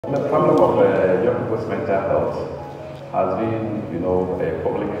The problem of young people's mental health has been, a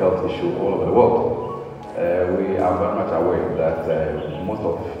public health issue all over the world. We are very much aware that most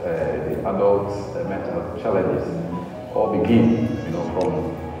of the adults' mental health challenges all begin,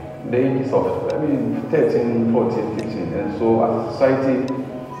 from the ages of, 13, 14, 15. And so as a society,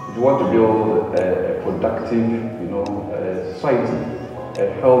 if you want to build a productive, society, a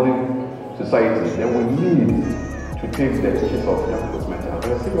healthy society, then we need to take the issues of young people's mental health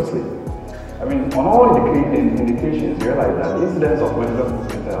very seriously. On all indications, you realize that the incidence of mental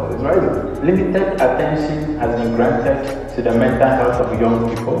health is rising. Limited attention has been granted to the mental health of young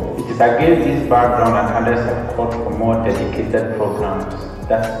people. It is against this background and others have called for more dedicated programs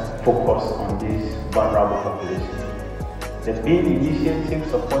that focus on this vulnerable population. The BEAM initiative,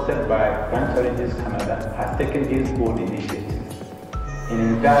 supported by Grand Challenges Canada, has taken this bold initiative.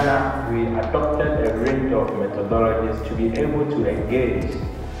 In Ghana, we adopted a range of methodologies to be able to engage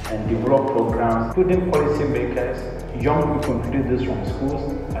and develop programs, including policymakers, young people including those from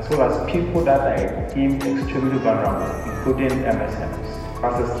schools, as well as people that are deemed extremely vulnerable, including MSMs.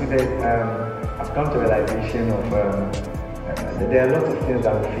 As a student, I've come to the realization of there are lots of things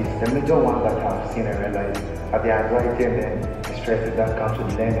that we face. The major one that I've seen and realized are the anxiety and the stresses that comes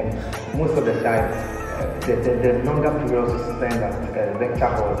with learning. Most of the time, the longer periods we spend at lecture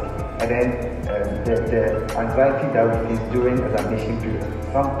halls, and then the anxiety that we face during examination period.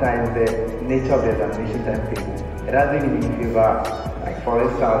 Sometimes the nature of the examination timetable, it doesn't really favor, like for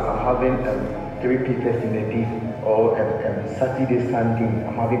instance, I'm having 3 papers in a day, or Saturday, Sunday,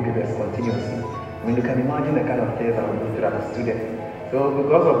 I'm having papers continuously. You can imagine the kind of things I would go through as a student. So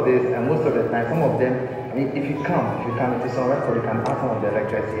because of this, and most of the time, some of them, if you come to some record, you can ask some of the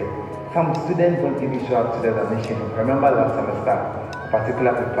lecturers here. Some students don't even show up to the examination. I remember last semester, a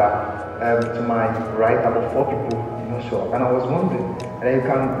particular paper, to my right, about 4 people did not show up. And I was wondering, and then you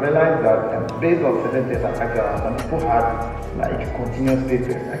can realize that based on certain things at Adjorlolo, some people had like continuous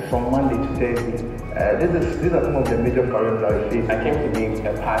papers, like from Monday to Thursday. These are some of the major problems that we face. I came to be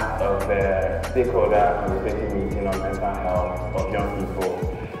a part of the stakeholder consultative meeting on mental health of young people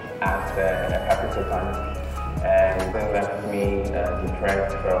at a participant. And then left me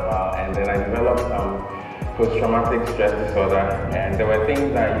depressed for a while, and then I developed some post-traumatic stress disorder, and there were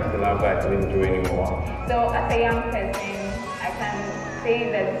things that I used to love that I couldn't do anymore. So as a young person, I can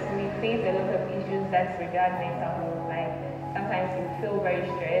say that we face a lot of issues that regard mental health. Like sometimes you feel very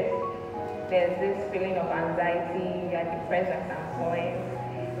stressed, there's this feeling of anxiety, you are depressed at some point,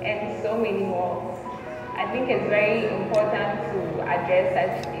 and so many more. I think it's very important to address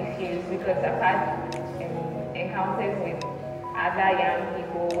such issues because I've had encounters with other young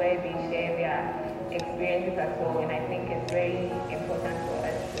people where they share their experiences as well, and I think it's very important for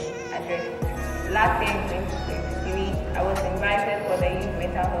us to address. Last year in 2023, I was invited for the Youth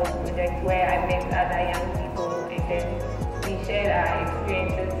Mental Health Project where I met other young people, and then we shared our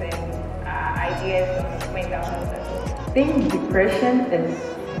experiences and our ideas of mental health as well. I think depression is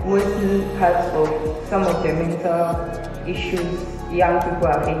mostly part of some of the mental issues young people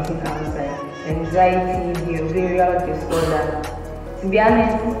are facing outside. Anxiety, behavioral disorder. To be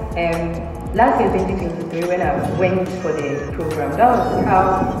honest, last year 2023 when I went for the program, that was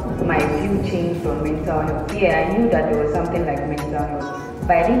how my view changed on mental health. Yeah, I knew that there was something like mental health,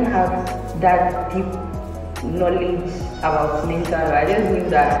 but I didn't have that deep knowledge about mental health. I just knew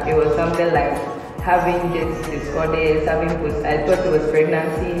that it was something like having this disorders, I thought it was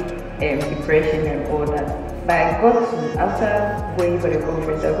pregnancy, depression and all that. But I got to, after going for the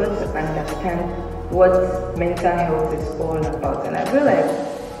conference, I got to understand what mental health is all about. And I feel like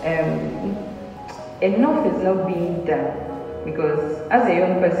enough is not being done, because as a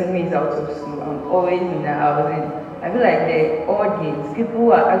young person who is out of school, I'm always in the housing. I feel like the audience, people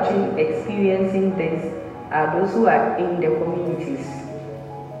who are actually experiencing this, are those who are in the communities.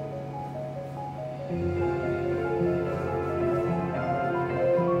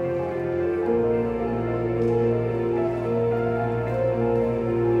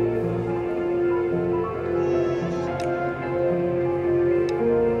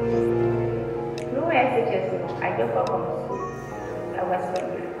 I just got from school. I was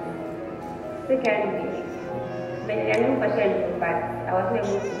pregnant. Secondly, but I didn't question you, but I was not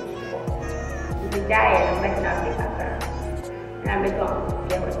able to die and I'm not out the background. And I'm not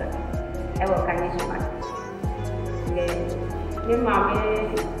there was I will condition my the mommy,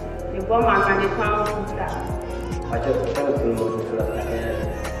 the woman, and the town stuff. I just felt to know that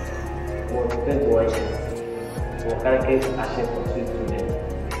I was 21 years. So I can't action for students.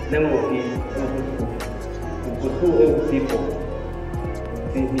 Then we'll be people.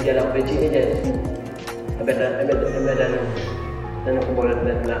 Di dalam peci ni jadi, betul. then I come on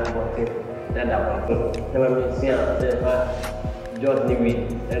that about it. Then I want to never see just the way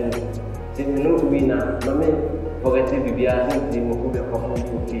and see me no we now. Mommy forget to be a thing to move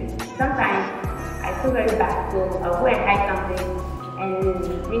okay. Sometimes I feel very bad, so I'll go and hide something and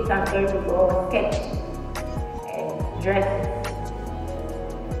read some stories or sketch dresses.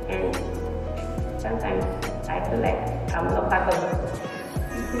 And sometimes I feel like I'm not part of it.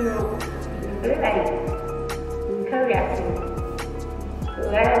 You know, it's very like you carry a thing. So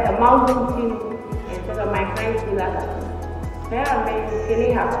whereas the mountain feel instead of my friends feel like there are many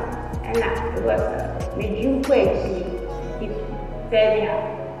feeling happy. And it was with you actually if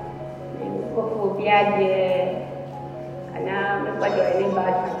there for Biaje and now look what you're in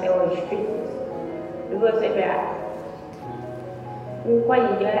bad and on the street. Because if you quite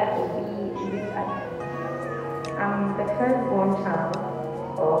be this I'm the firstborn child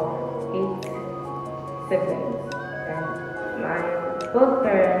of 8 siblings, and my both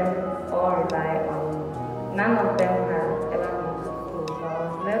parents all rely on me. None of them have ever been to school, so I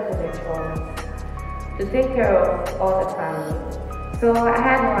was left with a choice to take care of all the family. So I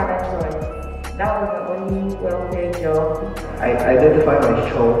had no other choice. That was the only well-paid job. I identify my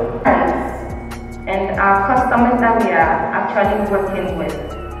job. And our customers that we are actually working with.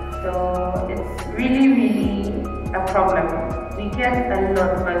 So it's really a problem. We get a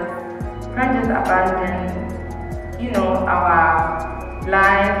lot, but can't just abandon, our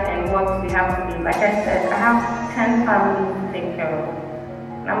life and what we have to do. Like I said, I have 10 families to take care of.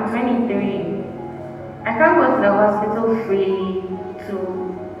 And I'm 23. I can't go to the hospital freely to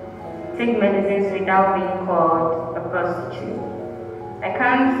take medicines without being called a prostitute. I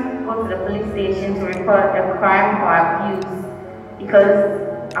can't go to the police station to report a crime or abuse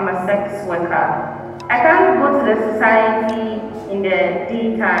because I'm a sex worker. I can't go to the society in the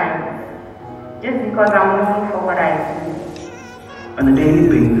daytime just because I'm known for what I do. On a daily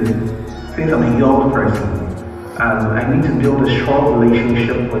basis, since I'm a young person, I need to build a strong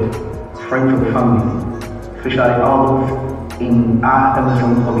relationship with friends and family, especially all those in our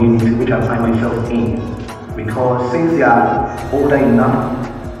Amazon community which I find myself in. Because since they are older enough,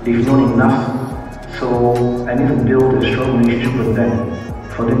 they've known enough, so I need to build a strong relationship with them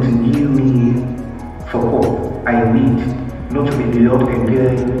for them to give me support I need, not to be dealt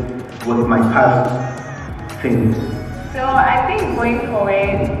again with my past things. So I think going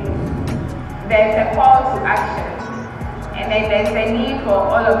forward, there's a call to action, and then there's a need for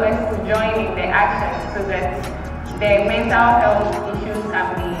all of us to join in the action so that the mental health issues can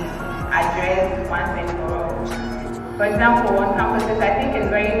be addressed once and for all. For example, on campuses, I think it's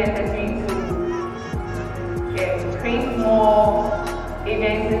very necessary to create more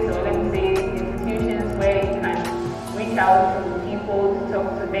agencies, or let me say institutions, where you can reach out to people to talk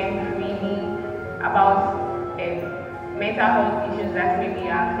to them freely about mental health issues that maybe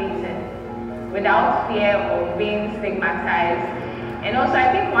are facing without fear of being stigmatized. And also,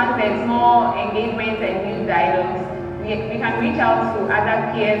 I think once there's more engagement and new dialogues, we can reach out to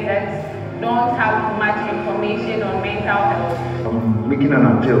other peers that don't have much information on mental health. I'm making an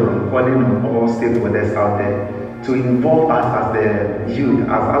appeal, I'm calling on all stakeholders out there to involve us as the youth, as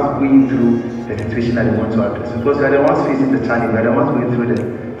us going through the situation that we want to address. Because we are the ones facing the challenge, we are the ones going through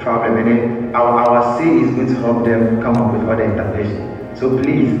the problem, and then our say is going to help them come up with other intervention. So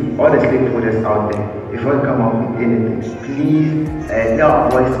please, all the stakeholders out there, before you come up with anything, please hear our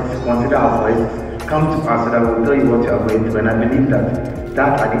voices, consider our voices, come to us so that we'll tell you what you are going through. And I believe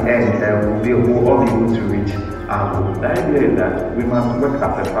that at the end we'll all be able to reach our goal. The idea is that we must work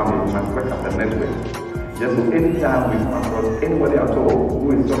as a family, we must work as a network. Just so anytime we come across anybody at all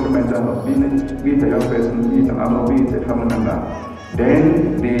who is suffering mental health, be it a young person, be it an adult, be it a family member,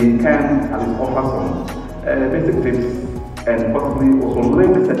 then they can at least offer some basic tips and possibly also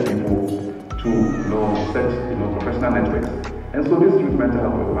link such people to such professional networks. And so this youth mental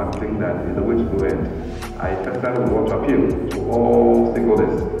health program, I think that is the way to go, and I personally want to appeal to all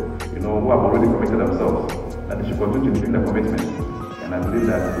stakeholders, who have already committed themselves, that they should continue to make the commitment. And I believe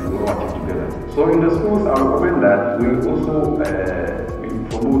that we will all achieve together. So in the schools, I recommend that we also we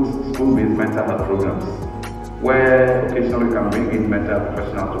promote school-based mental health programs, where occasionally we can bring in mental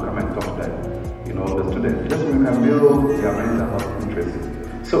professionals to come and talk to them, the students, just so we can build their mental health interests.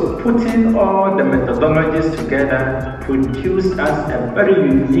 So putting all the methodologies together produced us a very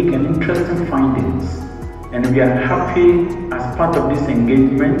unique and interesting findings. And we are happy as part of this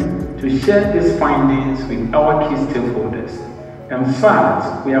engagement to share these findings with our key stakeholders. In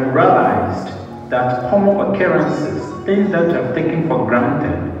fact, we have realized that common occurrences, things that we have taken for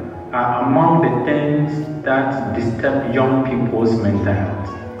granted, are among the things that disturb young people's mental health.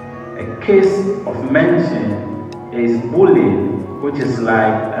 A case of mention is bullying which is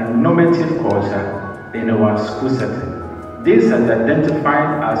like a normative culture in our school setting. This is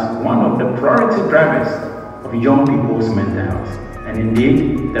identified as one of the priority drivers of young people's mental health. And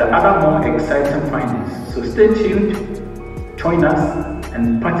indeed, there are other more exciting findings. So stay tuned, join us,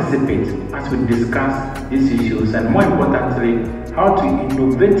 and participate as we discuss these issues, and more importantly, how to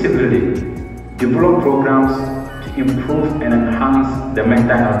innovatively develop programs to improve and enhance the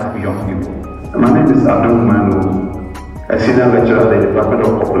mental health of young people. My name is Adjorlolo, a senior lecturer at the Department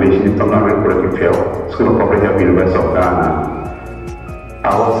of Population in Primary Public Health, School of Public Health, University of Ghana.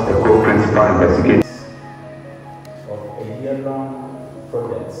 I was a co-principal investigator of a year-long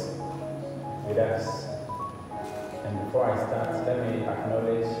project with us. And before I start, let me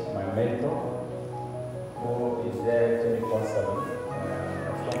acknowledge my mentor, who is there 24/7,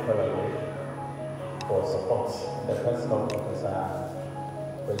 for support. The person of Professor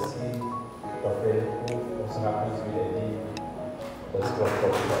Prof, who also happens to be the dean of the School of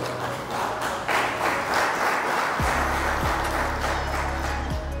Public Health.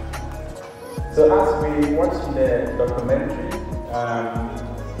 So as we watched the documentary, a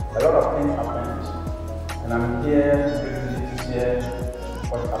lot of things happened, and I'm here briefly to share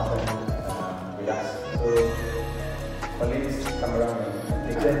what happened with us. So, colleagues, cameramen,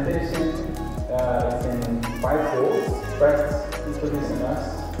 the presentation is in 5 folds. First, introducing us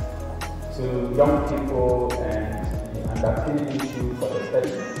to young people and the underpinning issue for the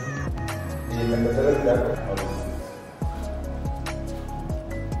study, the methodology that was followed.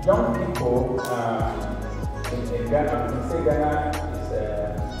 Young people in Ghana, we say Ghana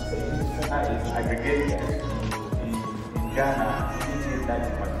is aggregated in Ghana, in that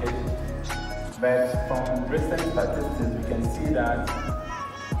demarcation. But from recent statistics, we can see that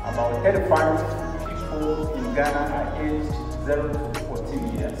about 35 people in Ghana are aged 0 to 14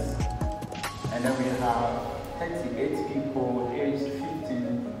 years. And then we have 38 people aged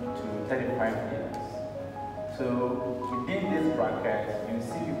 15 to 35 years. So within this bracket, you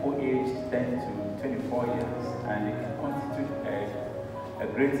see people aged 10 to 24 years, and it can constitute a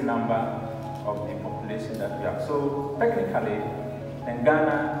great number of the population that we have. So technically, then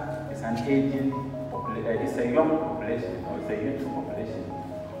Ghana is an aging population, it's a young population, or it's a youthful population,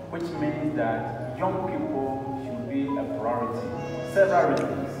 which means that young people should be a priority. Several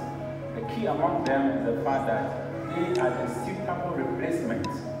reasons. The key among them is the fact that they are the suitable replacement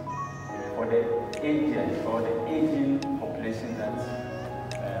for the aged or the aging population that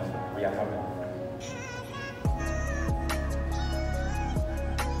we are having.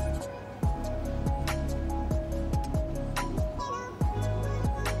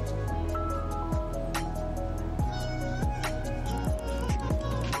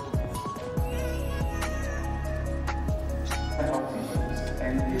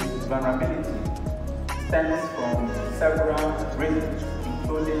 And this vulnerability stems from several reasons,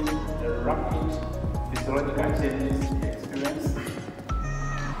 including the rapid physiological changes in the experience,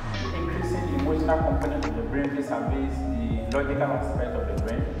 the increasing emotional component of the brain vis-a-vis the logical aspect of the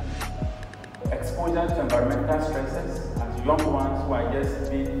brain, exposure to environmental stresses as young ones who are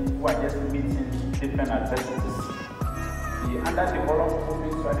just meeting different adversities, the underdeveloped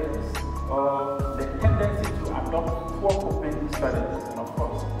coping strategies, or the tendency to adopt poor coping strategies, and of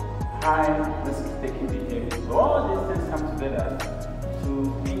course, high risk-taking behavior. So all these things come together to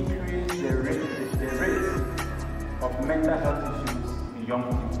increase the rate of mental health issues in young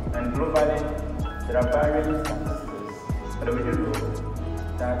people. And globally, there are varying statistics, but we do know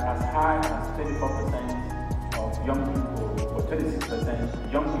that as high as 24% of young people, or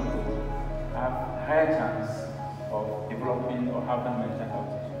 26% young people, have higher chance of developing or having mental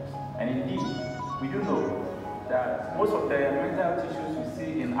health issues. And indeed, we do know that most of the mental health issues we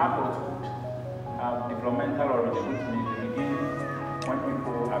see in adulthood have developmental origin, which means they begin when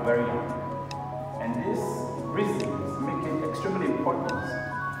people are very young. And these reasons make it extremely important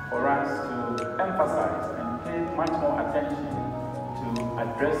for us to emphasize and pay much more attention to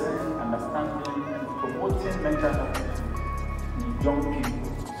addressing, understanding, and promoting mental health issues in young people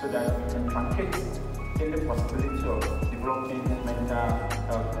so that we can truncate any possibility of developing mental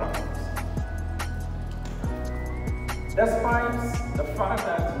health problems. Despite the fact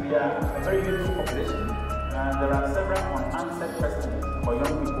that we are a very youthful population, there are several unanswered questions about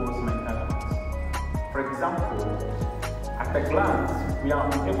young people's mental health. For example, at a glance, we are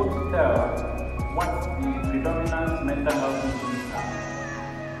unable to tell what the predominant mental health issues are.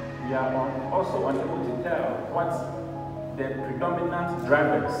 We are also unable to tell what the predominant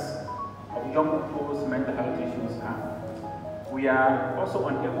drivers of young people's mental health issues are. We are also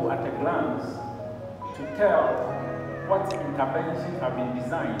unable at a glance to tell what interventions have been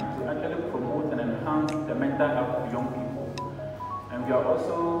designed to actually promote and enhance the mental health of young people. and we are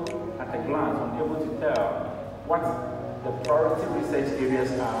also at a glance unable to tell what the priority research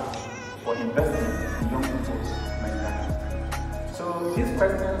areas are for investment in young people's mental health. So these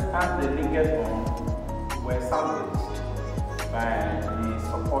questions, as they lingered on, were salvaged by the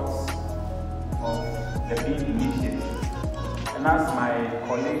support of the BEAM initiative. And as my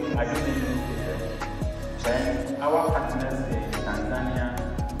colleague Adjorlolo indicated, then our partners in Tanzania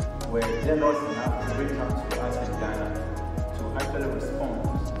were generous enough to reach out to us in Ghana to actually respond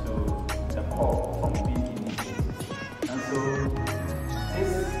to the call from BEAM initiative. And so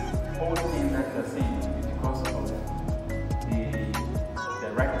this whole thing that you're seeing is because of the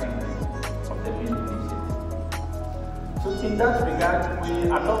right thinking of the BEAM initiative. So in that regard, we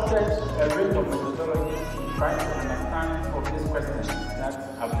adopted a range of methodologies to try to understand some of these questions that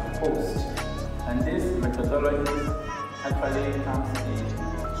have been posed. And these methodologies actually comes in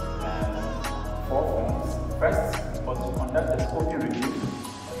 4 forms. First was to conduct a scoping review.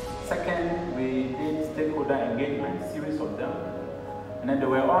 Second, we did stakeholder engagement, series of them. And then there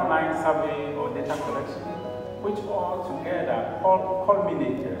were online survey or data collection, which all together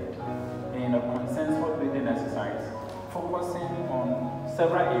culminated in a consensus building exercise, focusing on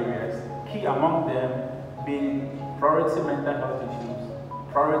several areas, key among them being priority mental health issues,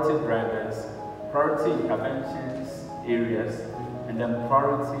 priority drivers, priority interventions areas, and then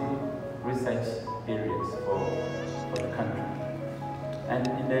priority research areas for the country. And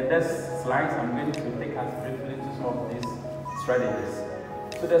in the next slides, I'm going to take us briefly to some of these strategies.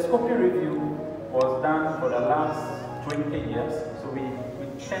 So the scoping review was done for the last 20 years. So we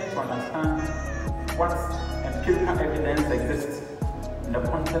tend to understand what empirical evidence exists in the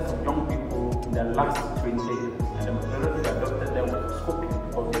context of young people in the last 20 years. And the methodology adopted there was scoping,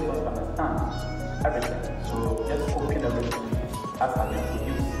 because they don't understand everything. So just scoping everything as has been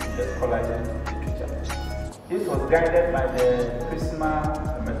produced in the scholarly literature. This was guided by the PRISMA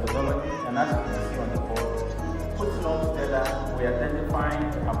methodology, and as you can see on the board, putting all together, we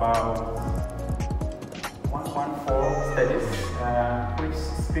identified about 114 studies which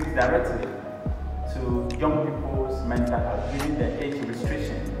speak directly to young people's mental health, given the age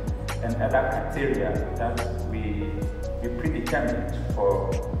restriction and other criteria that we predetermined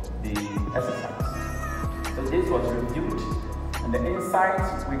for the exercise. So this was reviewed, and the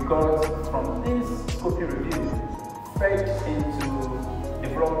insights we got from this scoping review fed into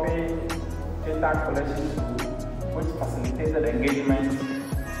developing data collection tools which facilitated engagement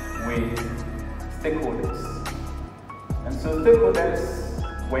with stakeholders. And so stakeholders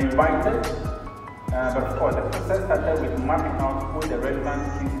were invited, but of course the process started with mapping out who the relevant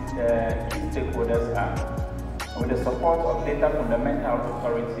key stakeholders are. With the support of Data from the Mental Health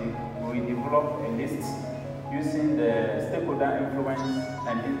Authority, we developed a list using the stakeholder influence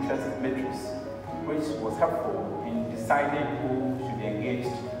and interest matrix, which was helpful in deciding who should be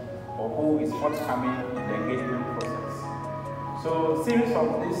engaged or who is forthcoming in the engagement process. So a series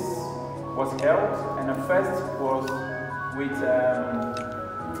of this was held, and the first was with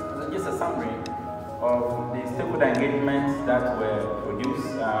just a summary of the stakeholder engagements that were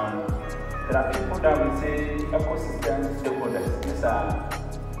produced. There are people that we say ecosystem stakeholders. These are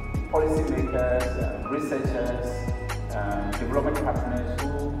policymakers, researchers, development partners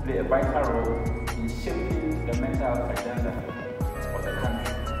who play a vital role in shaping the mental health agenda of the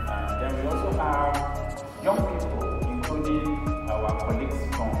country. Then we also have young people, including our colleagues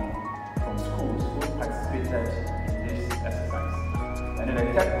from schools who participated in this exercise. And then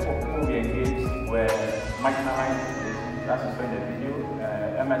the third group of people we engaged were marginalized populations, as you saw in the video,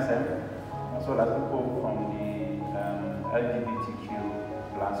 MSM, as well as people from the LGBTQ+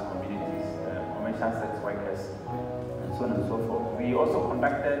 communities, commercial sex workers, and so on and so forth. We also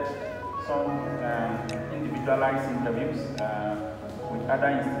conducted some individualized interviews with other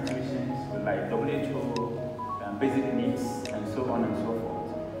institutions like WHO, basic needs, and so on and so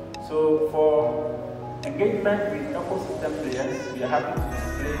forth. So for engagement with ecosystem players, we are happy to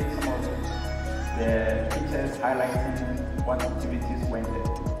display some of the pictures highlighting what activities went there.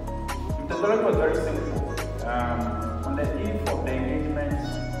 The methodology was very simple. On the eve of the engagement,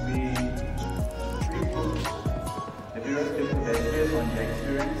 we regrouped the various stakeholders based on their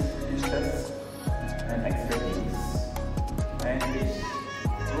experience, interests, and expertise. And each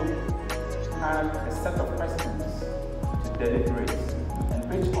group had a set of questions to deliberate, and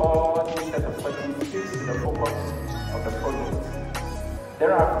which all these set of questions fits to the focus of the project.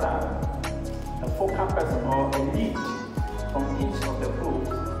 Thereafter, a focal person or a lead from each of the groups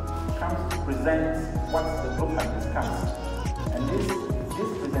comes to present what the group has discussed. And this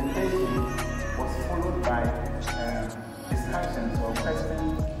presentation was followed by discussions or question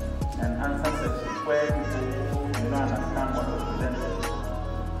and answer sessions where people who do not understand what was presented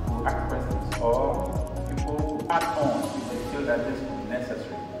will ask questions, or people will add on if they feel that this would be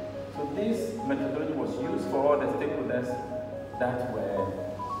necessary. So this methodology was used for all the stakeholders that were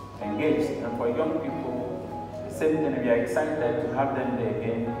engaged, and for young people, same thing. We are excited to have them there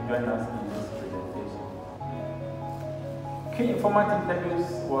again join us in this presentation. Key informant interviews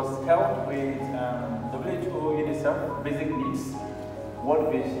was held with WHO, UNICEF, Basic Needs,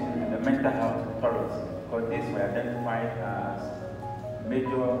 World Vision, and the Mental Health Authority, because these were identified as major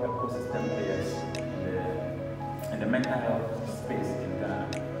ecosystem players in the mental health space in Ghana.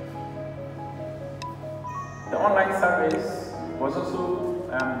 The online surveys was also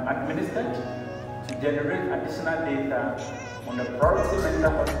administered to generate additional data on the priority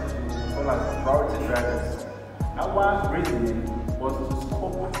mental health issues as well as priority drivers. Our reasoning was to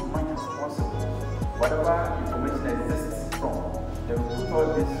scope as much as possible whatever information exists from. Then we put all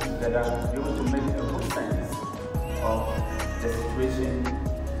this together to be able to make a good sense of the situation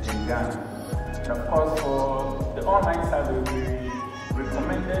in Ghana. And of course, for the online survey, we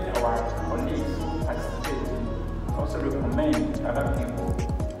recommended our colleagues who participated to also recommend other people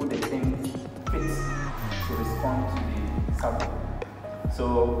who they think fit to respond to the survey. So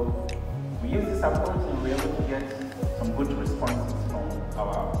we use this approach and we were able to get some good responses from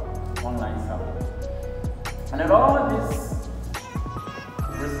our online survey. And then all these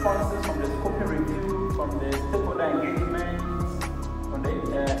responses from the scoping review, from the stakeholder engagement, from the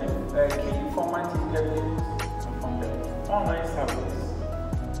key informant interviews, and from the online surveys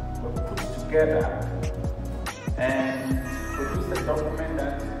were put together and produced a document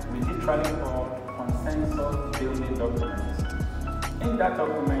that we literally called consensus building document. In that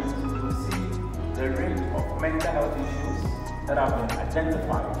document, you will see the range of mental health issues that have been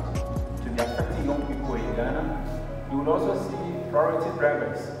identified to be affecting young people in Ghana. You will also see priority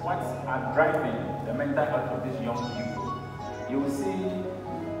drivers, what are driving the mental health of these young people. You will see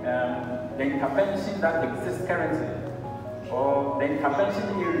the intervention that exists currently, or the intervention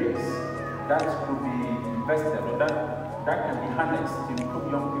areas that could be invested or that can be harnessed to improve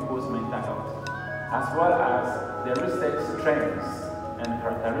young people's mental health, as well as the research trends and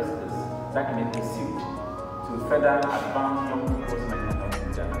characteristics that can be pursued to further advance young people's mental health in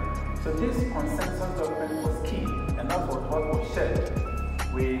Ghana. So this consensus document was key, and that was what was shared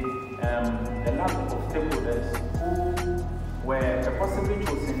with a lot of stakeholders who were possibly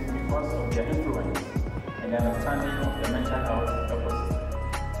chosen because of their influence and their understanding of the mental health ecosystem.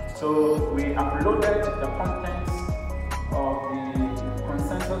 So we uploaded the contents of the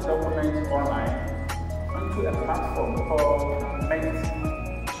consensus document online onto a platform called YMHP.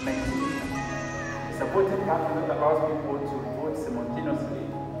 It's a voting platform that allows people to vote simultaneously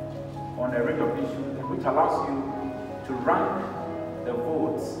on a range of issues, which allows you to rank the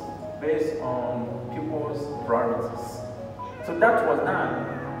votes based on people's priorities. So that was done,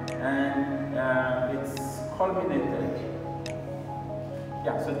 and it's culminated.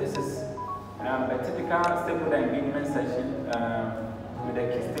 Yeah, so this is a typical stakeholder engagement session with the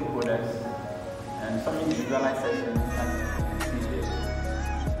key stakeholders and some individualized sessions as you can see here.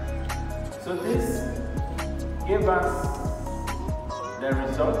 So this gave us the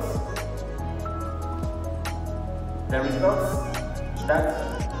results that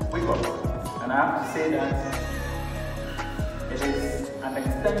we got. And I have to say that it is an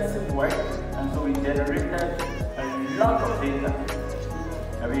extensive work, and so we generated a lot of data.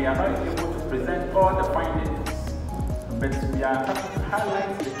 And we are not able to present all the findings, but we are happy to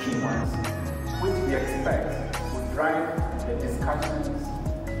highlight the key ones, which we expect will drive the discussions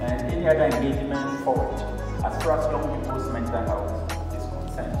and any other engagement forward as far as young people's mental health is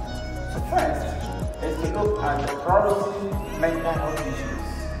concerned. So first is to look at the priority mental health issues.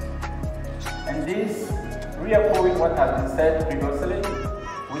 And this, re-echoing what has been said previously,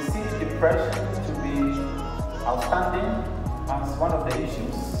 we see depression to be outstanding as one of the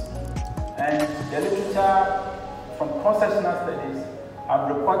issues. And the literature from cross-sectional studies have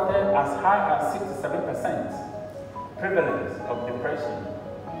reported as high as 67% prevalence of depression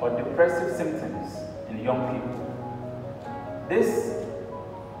or depressive symptoms in young people. This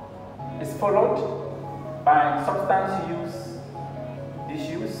is followed by substance use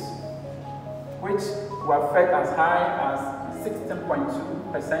issues, which were fed as high as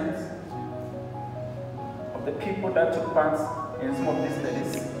 16.2% of the people that took part in some of these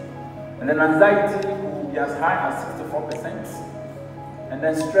studies. And then anxiety could be as high as 64%. And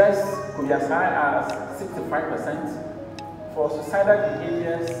then stress could be as high as 65%. For suicidal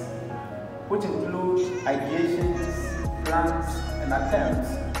behaviors, which include ideations, plans, and attempts,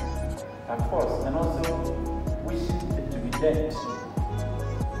 of course, and also wishing it to be dead.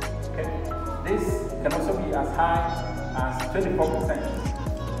 Okay? This can also be as high as 24%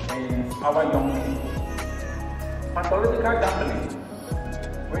 our young people. Pathological gambling,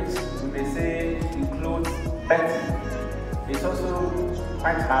 which we may say includes betting, is also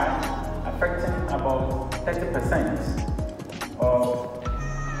quite high, affecting about 30% of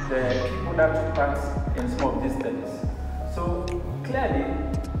the people that took part in some of these studies. So clearly,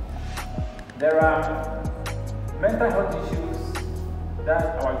 there are mental health issues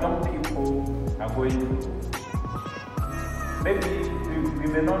that our young people are going through. Maybe we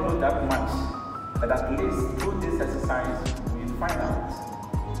may not know that much, but at least through this exercise, we find out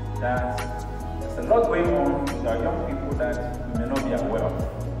that there's a lot going on with our young people that we may not be aware of.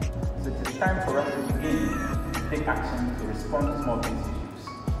 So it is time for us to begin to take action to respond to some of these issues.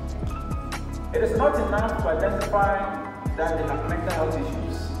 It is not enough to identify that they have mental health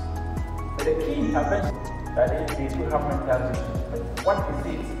issues, but the key intervention that they do have mental health issues. But what is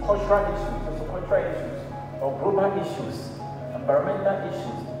it? Cultural issues, socio-cultural issues, or global issues, environmental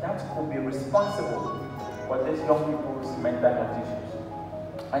issues that could be responsible for these young people's mental health issues.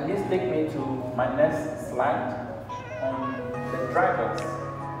 And this takes me to my next slide on the drivers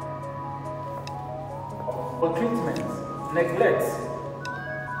of treatment, neglect,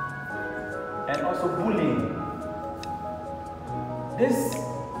 and also bullying. These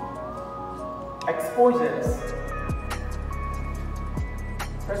exposures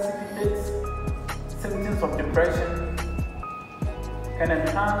precipitates symptoms of depression, can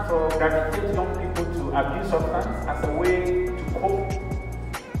enhance or gravitate young people to abuse substance as a way to cope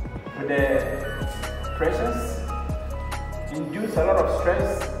with the pressures, induce a lot of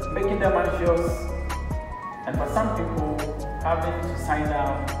stress, making them anxious, and for some people, having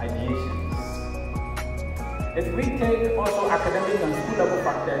suicidal ideations. If we take also academic and school level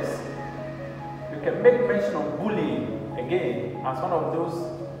factors, we can make mention of bullying again as one of those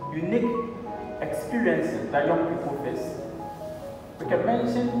unique experiences that young people face. We can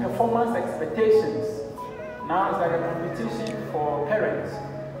mention performance expectations. Now it's like a competition for parents.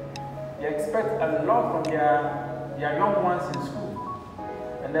 They expect a lot from their young ones in school.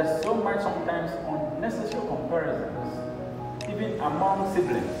 And there's so much sometimes unnecessary comparisons, even among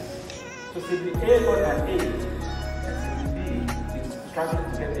siblings. So sibling A got an A, and sibling B is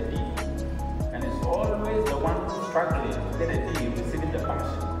struggling to get a D. And it's always the one who's struggling to get a D receiving the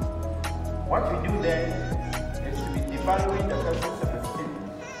passion. What we do then is to be devaluing the person's self-esteem.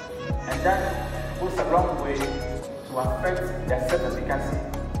 And that goes a long way to affect their self-efficacy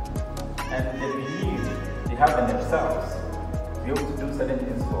and the belief they have in themselves to be able to do certain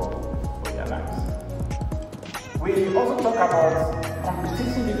things for their lives. We also talk about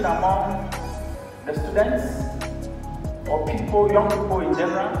competition even among the students or people, young people in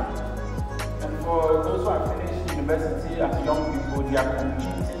general. And for those who have finished university as young people, they are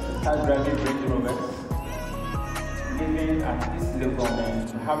competing to start driving Range Rovers, living at this level and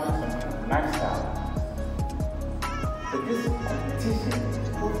having some kind of lifestyle. But this competition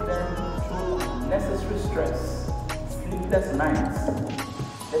puts them through unnecessary stress, sleepless nights,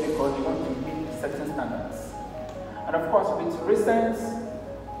 because they want to meet certain standards. And of course, with recent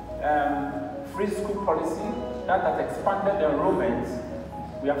free school policy that has expanded the enrollment,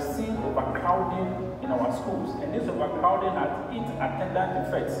 we have seen overcrowding in our schools. And this overcrowding has its attendant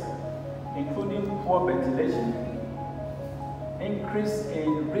effects, including poor ventilation, increase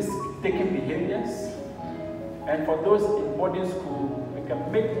in risk-taking behaviors, and for those in boarding school, we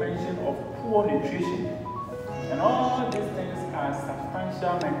can make mention of poor nutrition. And all these things are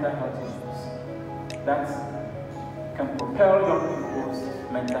substantial mental health issues that can propel young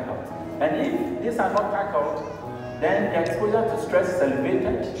people's mental health. And if these are not tackled, then the exposure to stress is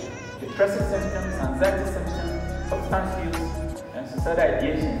elevated, depressive symptoms, anxiety symptoms, substance use, and suicidal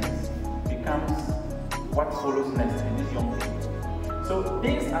ideations becomes what follows next in these young people. So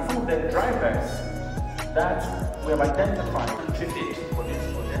these are some of the drivers that we have identified and treated for this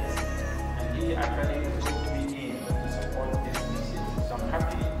project, and he actually put me in to support this initiative. So I'm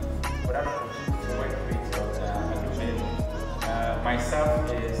happy for that opportunity to work with Dr. Adjorlolo.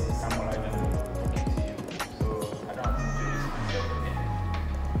 Myself is Samuel Adjorlolo talking to you, so I don't have to introduce myself again.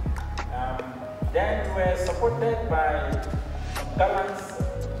 Then we're supported by some gallant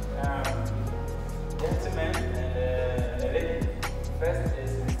gentlemen and a lady. First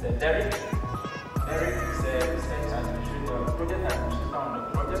is Mr. Derek. Derek is a research administrator, project administrator on the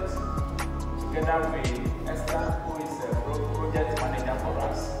project, together with Esther, who is a project manager for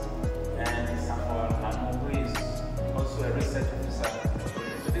us, and Samuel Hanu, who is also a research officer.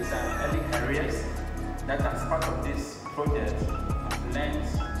 So these are early careers that as part of this project have learned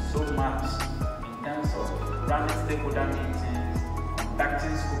so much in terms of running stakeholder meetings,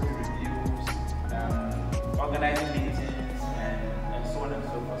 conducting scope reviews, organizing meetings, and so on and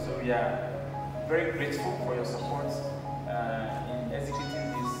so forth. So we are very grateful for your support in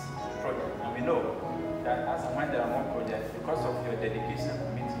executing this project. And we know that as and when there are more projects, because of your dedication and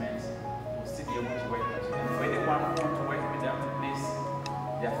commitment, we'll still be able to work with you. And for anyone who wants to work with them, please,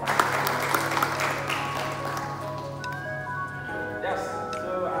 they are fine. Yes,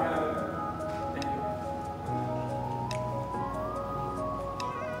 so thank you.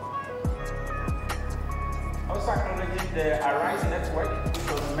 Also acknowledging the Arise network, which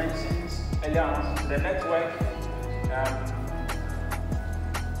was mentioned earlier on. The network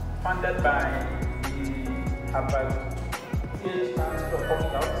funded by the Harvard PhD Council of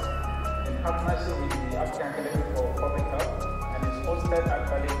Public Health in partnership with the African Academy for Public Health, and is hosted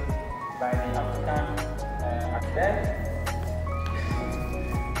actually by the African Academy.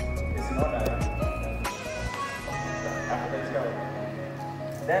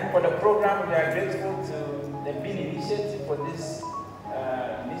 Then for the program, we are grateful to the BIN initiative for this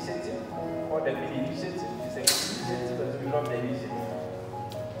initiative, or the BIN initiative. It's a good initiative, but we love the initiative.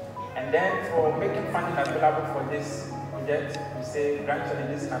 And then for making funding available for this project, we say Grand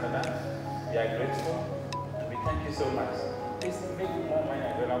Challenges Canada, we are grateful. We thank you so much. Please make more money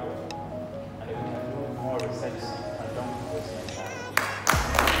available, and we can do more research and don't waste my time.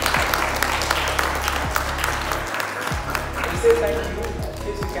 We say thank you.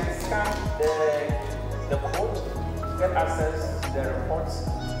 Please, you can scan the code to get access to the reports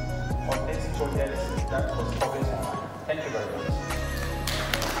on this project that was published online. Thank you very much.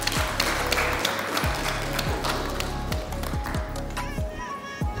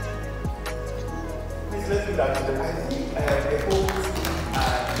 Please let's do that to the I think the whole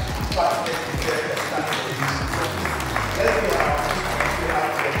partners together let's do our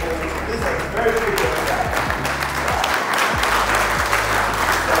this is a very good job.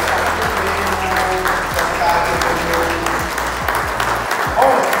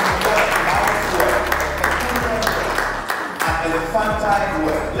 Elephantine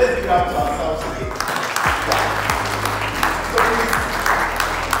work. Let's give up to ourselves today. So please,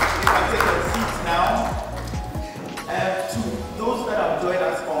 you can take your seats now. To those that have joined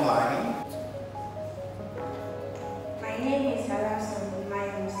us online. My name is Alasan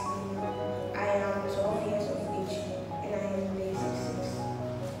YMHP. I am 12 years of age and I am in grade 6.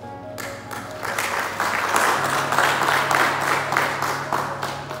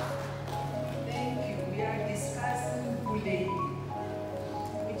 Thank you. We are discussing bullying,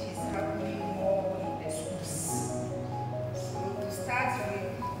 which is happening more in the schools. So to start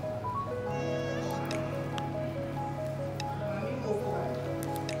with, Mami Kokwa,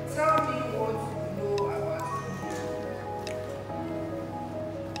 tell me what you know about bullying.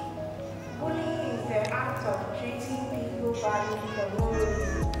 Bullying is the act of treating people badly for no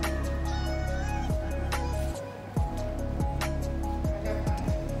reason.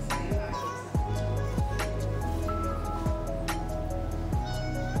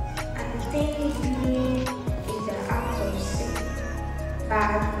 I think bullying is the act of saying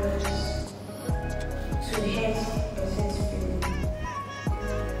bad words to hurt a person's feelings.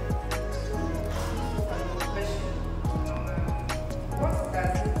 What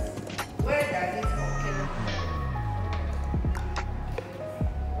does it, where does it occur?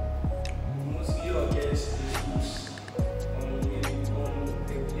 Mostly against the schools on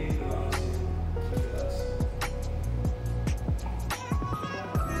the playgrounds.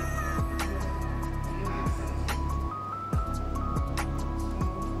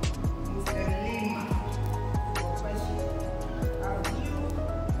 Mr. Lima, your question. Have you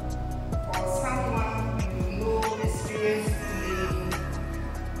or someone you know experienced bullying?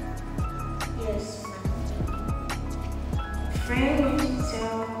 Yes, friend would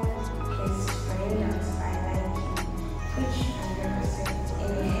tell his friend that I like him, which I never said,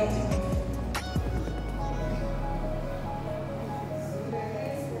 and it hurt me.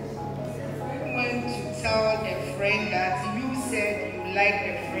 Went to tell a friend that you said you like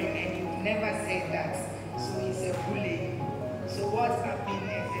the friend and you never said that, so it's a bully. So what's happening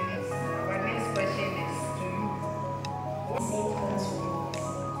next? Our next question is to you. Said God to me,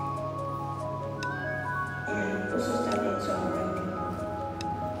 and I also started to avoid people.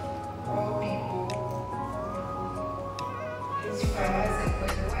 All people. His If I friend. ask a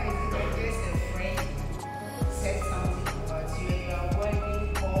question, why is it that just a friend said something about you and you are avoiding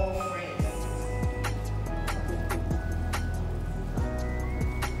all friends?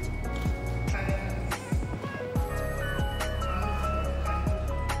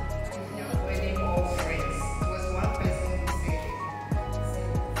 You're avoiding all friends. It was one person who said it.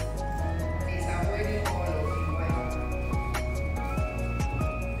 He's avoiding all of you. Why?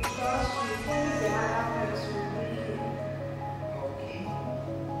 Because she thinks the other person will be here. Okay.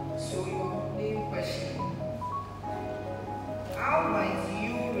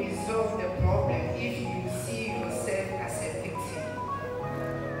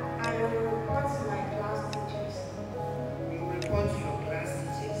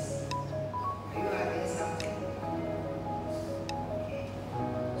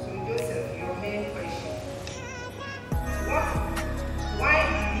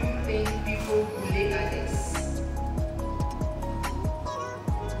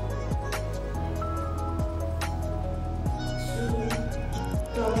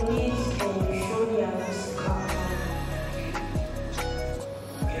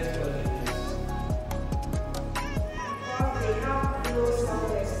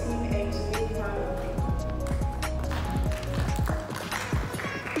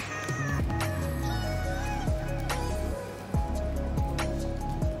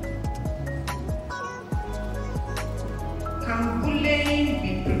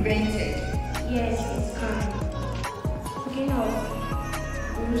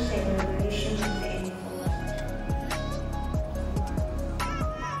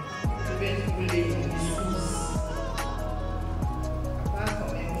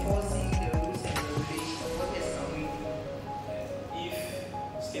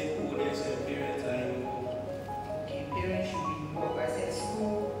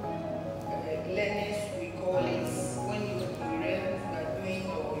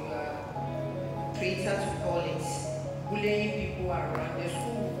 administrator to call it, bullying people around. The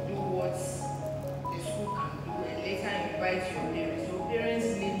school will do what the school can do and later invite your parents. So parents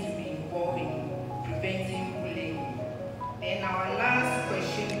need to be involved in preventing bullying. Then our last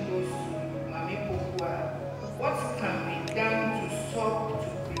question goes to Mami Pokua. What can be done to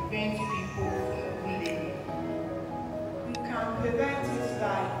prevent people from bullying? We can prevent it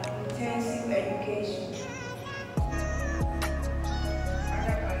by intensive education.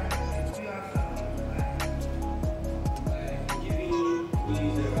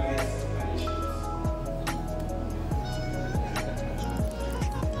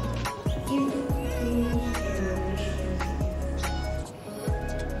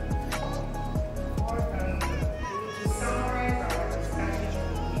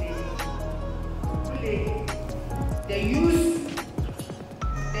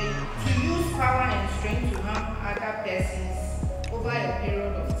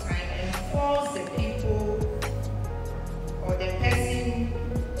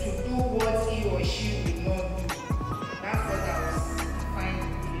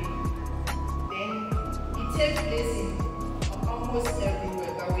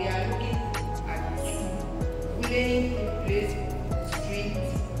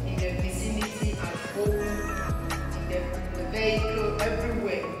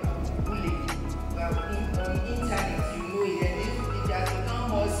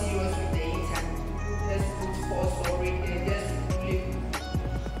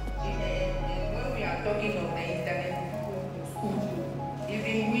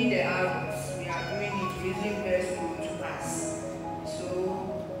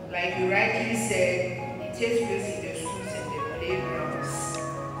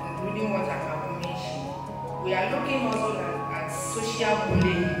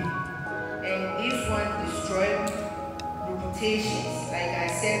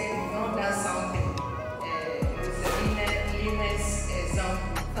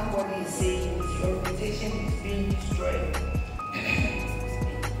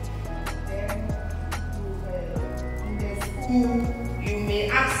 You may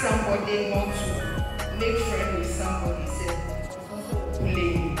ask somebody not to make friends with somebody, say,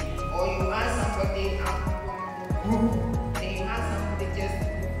 bullying. Or you ask somebody out group, then you ask somebody just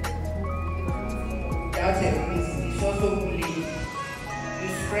without a reason. It's also bullying. You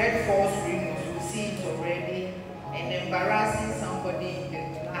spread false rumors, you see it already, and embarrassing somebody in the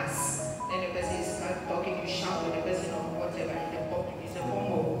class. Then the person is talking, you shout at the person or whatever in the public. It's a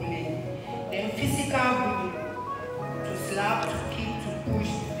form of bullying. Then physical bullying. To slap, to kick, to push,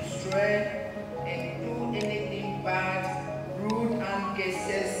 to destroy, and do anything bad, rude and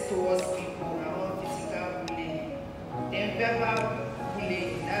gestures towards people, around physical bullying. Then verbal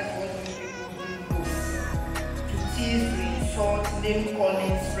bullying, that's what people do most. To tease, to insult, name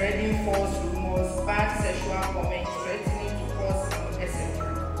calling, spreading false rumors, bad sexual comments, threatening to cause harm, etc.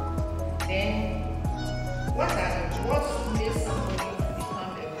 Then, what makes somebody become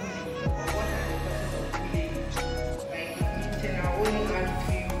a bully? Or what are the causes of bullying?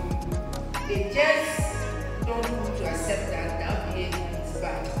 They just don't want to accept that behavior is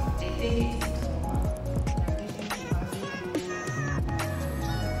bad. They think it is normal.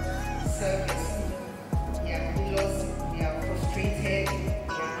 Self-esteem, they are jealous, they are frustrated, they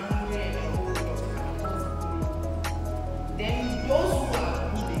are angry, and a whole lot of. Then those who are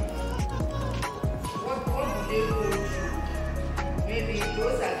bullied, what do they go through? Maybe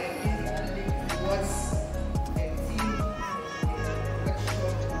those are the things that lead towards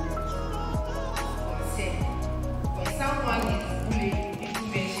someone is bullied, people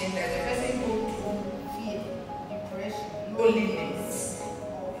mention that the person goes through fear, depression, loneliness.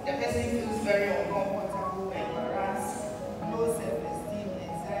 The person feels very uncomfortable, embarrassed, low self-esteem,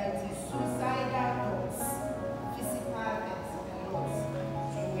 anxiety, suicidal thoughts, physical and loss.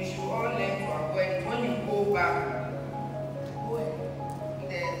 So we should all learn to avoid it. When you go back,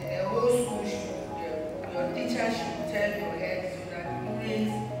 the whole school your teacher should tell your head so that during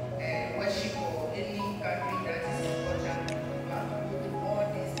worship or any gathering that is important, you have to go to all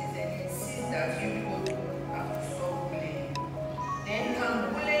these things and insist that you people have to stop bullying. Then can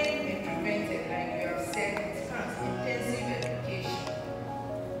bullying be prevented? Like you have said, it comes intensive education.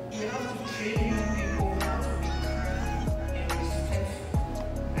 You have to train young people how to be kind and respectful.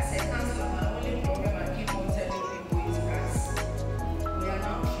 As a counselor, my only problem I keep on telling people is that we are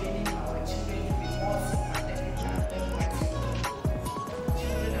now training our children to be more sympathetic and empathic.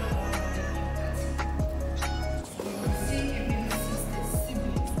 Children are not only empathic. So you will see even sisters,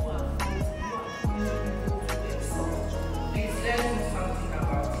 siblings who are close, who are pushing people to themselves. Please let's do something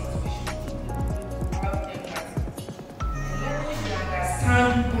about it. We should have empathy. And let us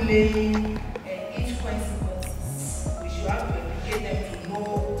understand bullying and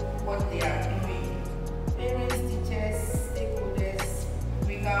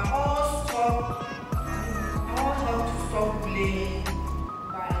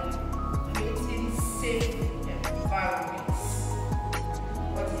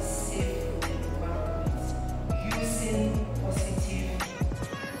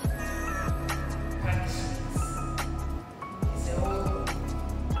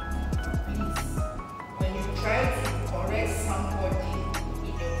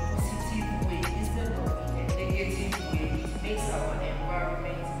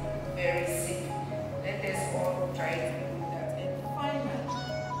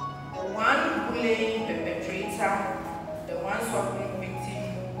bullying perpetrator, the one suffering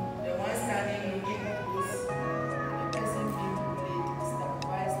victim, the one standing looking close, the person being bullied,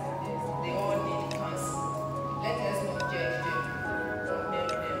 supervised others, they all need counsel. Let us not judge them,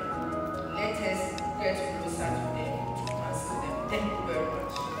 condemn them. Let us get closer to them to counsel them. Thank you very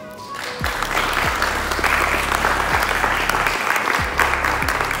much.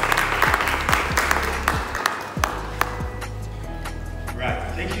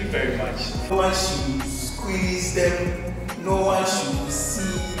 Thank you very much. No one should squeeze them, no one should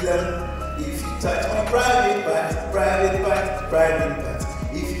see them. If you touch my private part,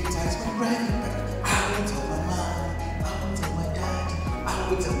 if you touch my private part, I will tell my mom, I will tell my dad, I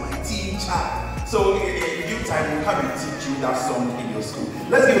will tell my teacher. So in due time, we'll come and teach you that song in your school.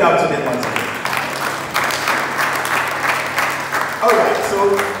 Let's give it up to them once again. Alright, so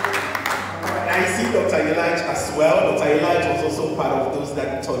I see Dr. Elijah as well. Dr. Elijah was also part of those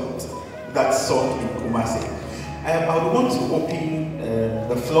that taught that song in Kumasi. I would want to open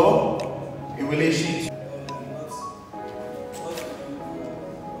the floor in relation to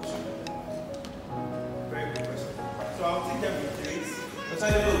very good question. So I'll take them in place. Dr.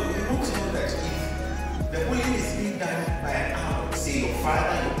 Elijah, we want to know that if the bullying is being done by an adult, say your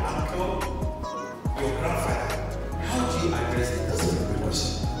father, your uncle, your grandfather, how do you address it? That's a good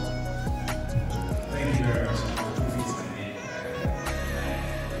question. Thank you very much.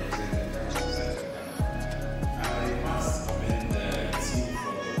 I must commend the team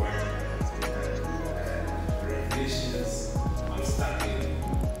for the work regulations on starting,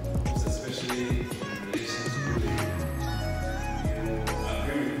 especially in relation to bullying. You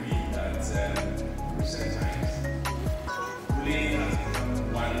agree with me that recent times bullying has become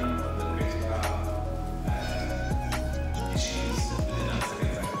one of the critical issues within our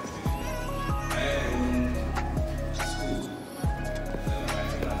second cycle.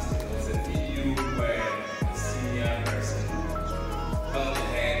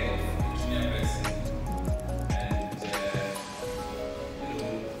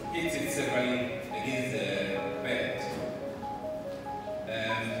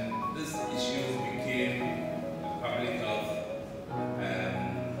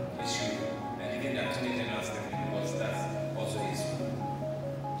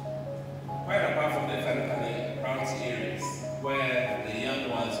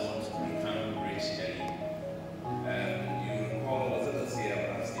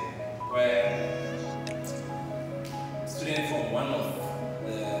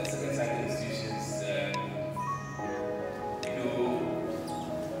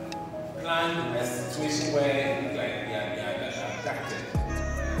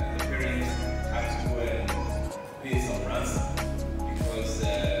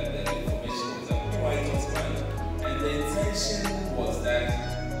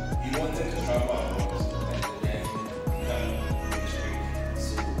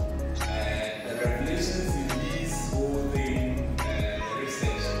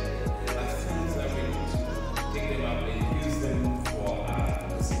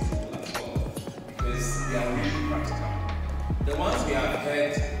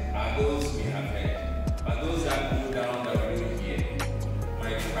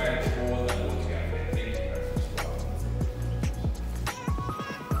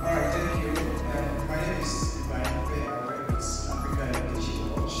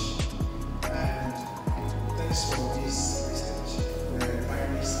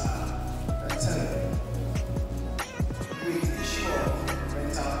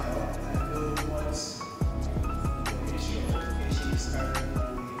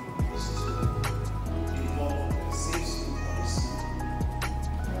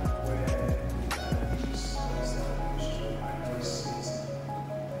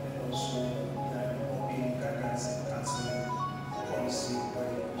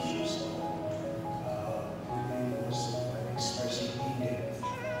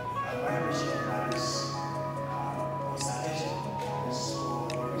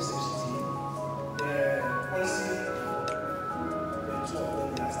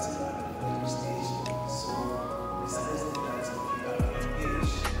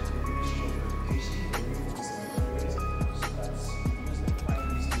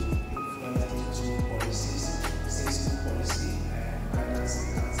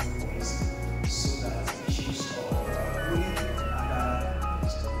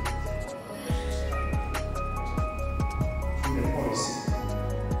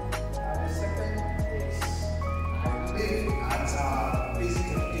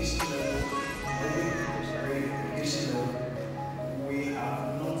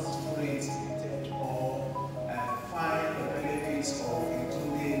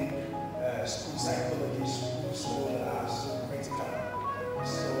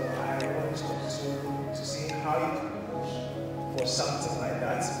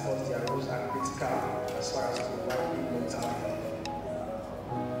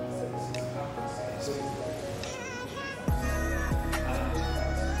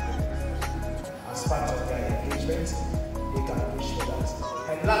 students, they can wish for that.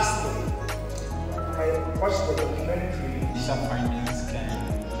 And lastly, I watched the documentary. Teacher findings can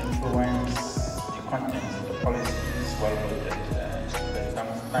influence the content of the policies well noted.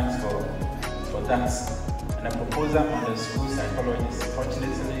 Thanks for that. And a proposal on the school psychologist.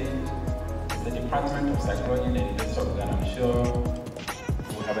 Fortunately, the Department of Psychology in the University of Ghana, I'm sure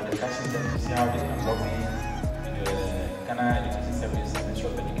we'll have a discussion then to see how they can lobby the Ghana Education Service and Ministry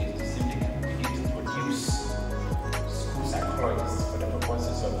of Education to see if they can begin to produce school psychologists for the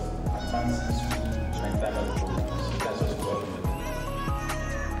purposes of advancing school mental health programs. So that's what's well with.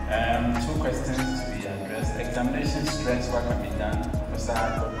 Two questions to be addressed. Examination stress, what can be done? Professor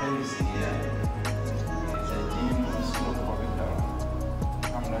Prof is here. He's the Dean of the School of Public Health.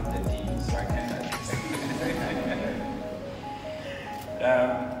 I'm not the Dean, so I can't address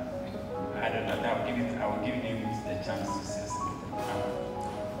I don't know. I will give you the chance to say something.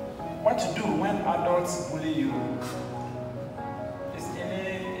 What to do when adults bully you? Is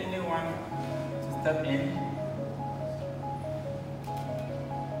anyone to step in?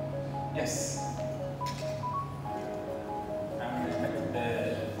 Yes.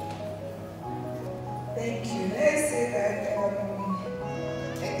 Thank you. Let's say that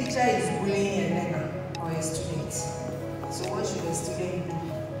a teacher is bullying a learner or a student. So what should the student do?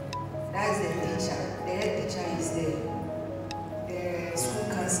 That's the teacher. The head teacher is there. The school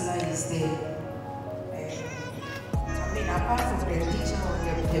counselor is there. Apart from the teacher or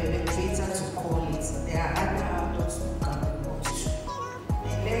the perpetrator to call it, there are other adults who can report to.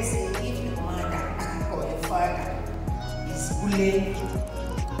 And let's say if a mother or a father is bullying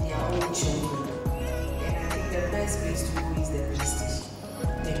their own children, then I think the best place to go is the police station.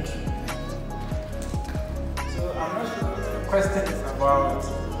 Thank you. So I'm not sure the question is about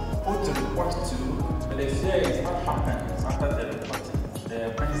who to report to, but the fear is what happens after the reporting, the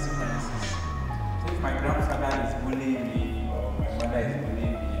consequences. So if my grandfather is bullying me or my mother is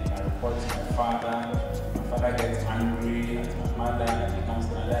bullying me, I report to my father gets angry at my mother, it becomes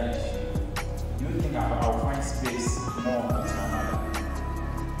another issue. Do you think I'll find space more with my mother?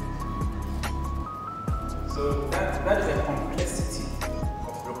 So that is a complexity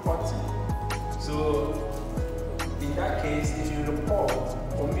of reporting. So in that case, if you report,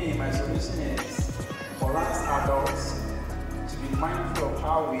 for me, my solution is for us adults to be mindful of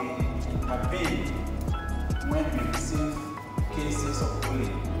how we intervene when we receive cases of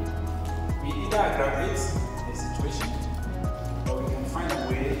bullying. We either aggravate the situation or we can find a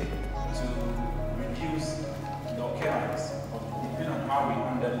way to reduce the occurrence, depending on how we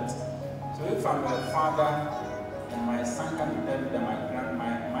handle it. So if I'm a father and my son can tell me that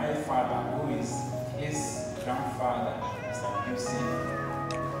my father, who is his grandfather, is abusive,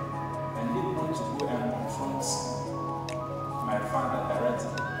 I need not to go and confront my father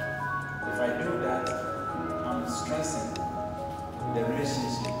directly. If I do that, I'm stressing the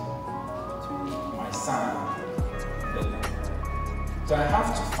relationship between my son and the dad. So I have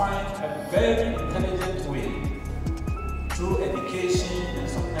to find a very intelligent way through education and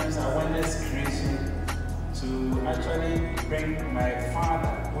sometimes awareness creation to actually bring my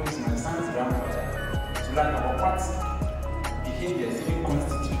father, who is my son's grandfather, to learn about what behaviors even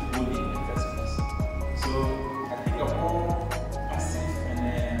constitute bullying in the first place. So I think a more passive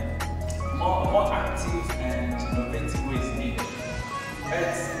and more active and innovative ways needed.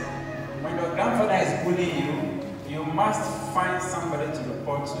 But when your grandfather is bullying you, you must find somebody to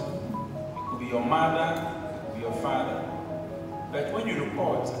report to. It could be your mother, it could be your father. But when you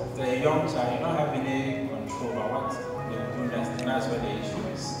report to a young child, you don't have any control over what they're doing, and that's where the issue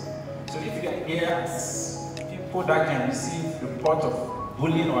is. So if you hear people that can receive report of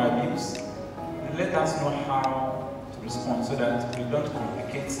bullying or abuse, let us know how to respond so that we don't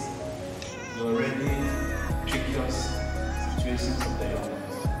complicate the already trickiest situations of the young ones.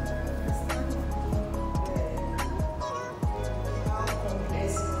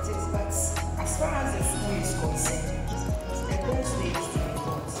 But as far as the school is concerned, the best way is to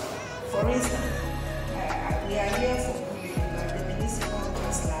report. For instance, we are here for bullying, but the municipal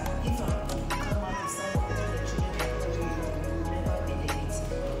councillor, if I'm to come out with some of the children that bullying, you will never believe it.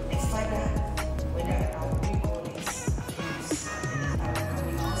 A father, whether I will call it abuse, I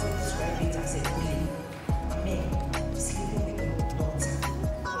will also describe it as a bullying. I mean, sleeping with your daughter.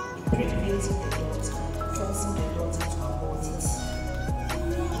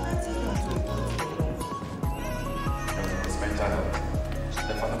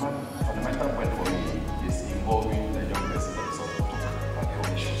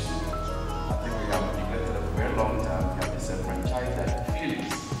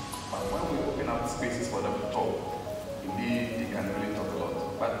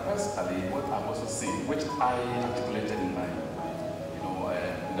 I articulated in my,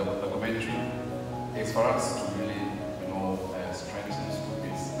 in the documentary is for us to really, strengthen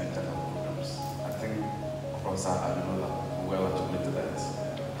school-based mental health programs. I think Professor Adjorlolo well articulated that.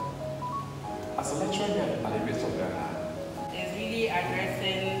 As a lecturer here at the University of Ghana, it's really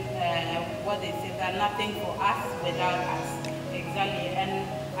addressing what they say, that nothing for us without us. Exactly. And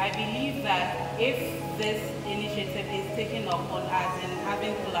I believe that if this initiative is taken upon us and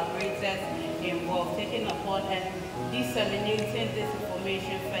having collaborators involved, taken upon and disseminating this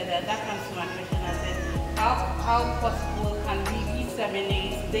information further, that comes to my question. I said, how possible can we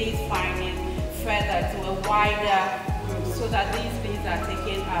disseminate these findings further to a wider group so that these things are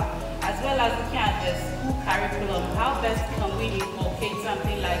taken up? As well as looking at the school curriculum, how best can we inculcate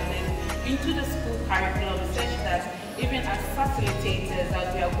something like this into the school curriculum such that even as facilitators,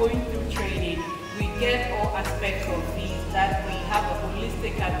 as we are going through training, we get all aspects of these, that we have a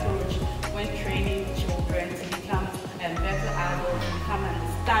holistic approach when training children to become better adults, become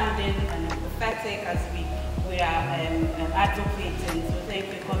understanding and empathetic as we are advocating. So thank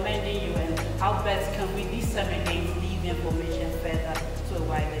you for commending you, and how best can we disseminate these information further to a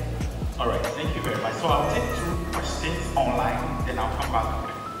wider group. All right, thank you very much. So I'll take 2 questions online, then I'll come back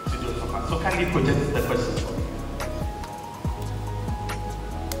to those of us. So kindly project the questions for me.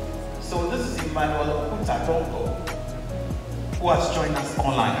 So this is Emmanuel Adjorlolo, who has joined us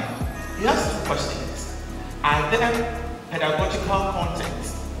online. He has 2 questions. Are there pedagogical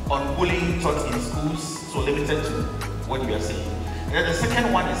content on bullying taught in schools, so limited to what you are saying? And then the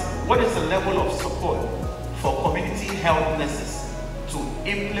second one is, what is the level of support for community health nurses to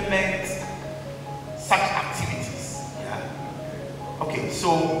implement such activities? Yeah. Okay,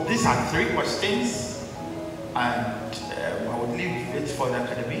 so these are 3 questions, and I would leave it for the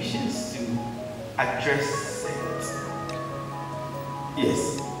academicians to address it.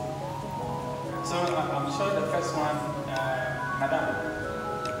 Yes. So I'm sure the first one, Madam,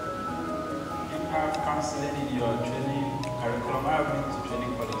 you have counseling in your training curriculum. I have been to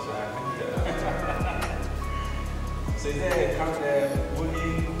training college, so I think. So is there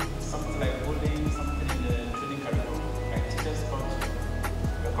bullying, something like bullying, something in the training curriculum, like teachers taught to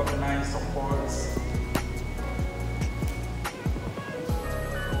recognize, support?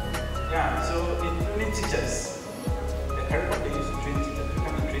 Yeah, so in training teachers, the curriculum they use to train teachers, to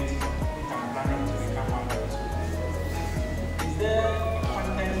become a trained teacher, I think I'm planning to become one very soon. Is there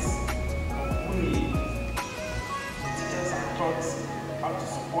content of bullying? Teachers are taught how to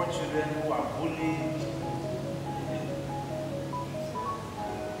support children who are bullied.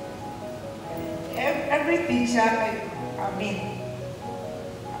 Every teacher,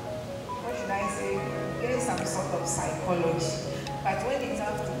 what should I say, there is some sort of psychology. But when it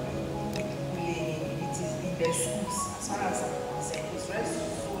comes to bullying, it is in the schools, as far as I'm concerned, it's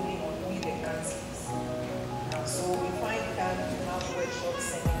rests solely on we the counselors. So we find time to have workshops,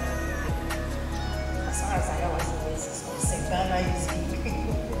 seminars. As far as I was concerned, Ghana is big.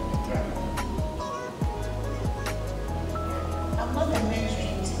 I'm not a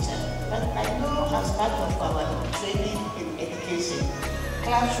mainstream teacher, but I know as part of our training in education,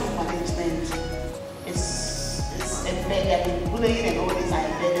 classroom management is embedded. I mean, bullying and all these are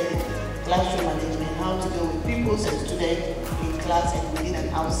embedded in classroom management, how to deal with pupils and students in class and within and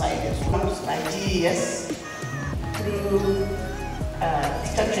outside the schools by GES, through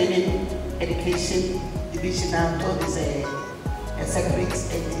teacher training, education, divisional, told is a separate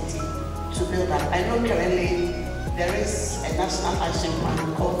entity to build up. I know currently there is a national action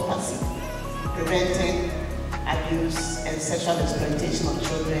plan called PASI, Preventing Abuse and Sexual Exploitation of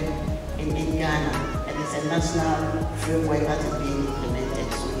Children in Ghana. And it's a national framework that is being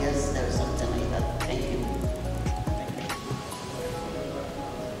implemented. So yes, there is something like that. Thank you.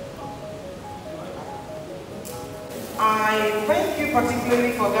 I thank you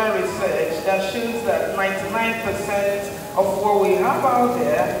particularly for that research that shows that 99% of what we have out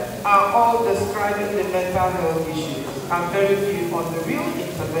there are all describing the mental health issues and very few on the real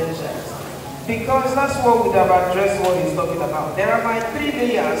interventions. Because that's what would have addressed what he's talking about. There are like 3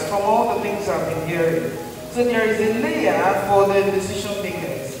 layers from all the things I've been hearing. So there is a layer for the decision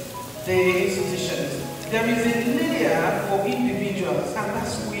makers, the institutions. There is a layer for individuals, and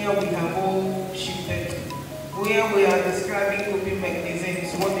that's where we have all shifted to. Where we are describing coping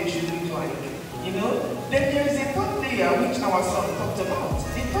mechanisms, what they should look like. You know? Then there is a third layer which our son talked about.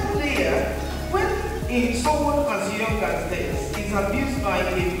 The third layer, when someone as young as this is abused by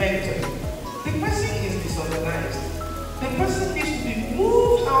a mentor, the person is disorganized. The person needs to be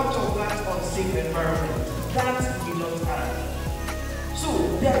moved out of that unsafe environment. That we don't have. So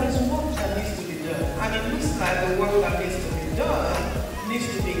there is work that needs to be done. And it looks like the work that needs to be done needs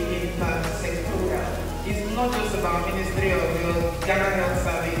to be intersectoral. It's not just about Ministry of Health, Ghana Health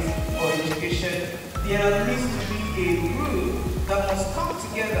Service, or education. There needs to be a group that must come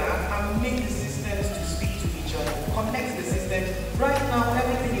together and make the systems to speak to each other, connect the systems. Right now,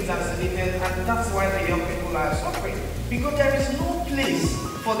 everything is isolated, and that's why the young people are suffering. Because there is no place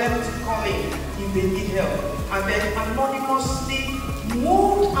for them to call in if they need help. And then anonymously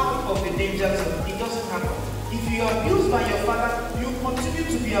moved out of the danger zone. It doesn't happen. If you are abused by your father, you continue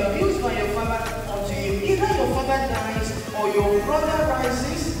to be abused by your father until either your father dies or your brother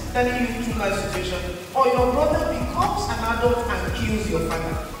rises, telling you true life situation, or your brother becomes an adult and kills your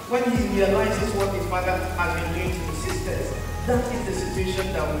father when he realizes what his father has been doing to the sisters. That is the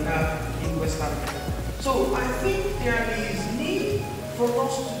situation that we have in West Africa. So I think there is need for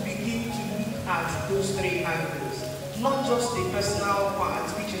us to begin to look at those three angles. Not just the personal part,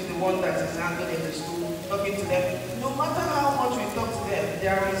 which is the one that is handled in the school, talking to them. No matter how much we talk to them,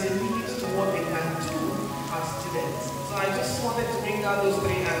 there is a limit to what they can do as students. So I just wanted to bring out those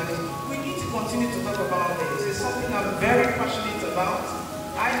three angles. We need to continue to talk about this. It's something I'm very passionate about.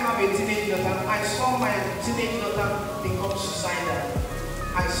 I have a teenage daughter. I saw my teenage daughter become suicidal.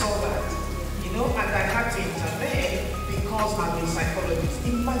 I saw that, you know, and I had to intervene because I'm a psychologist.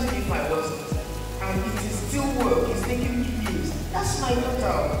 Imagine if I wasn't. And it is still work, it's taking me years. That's my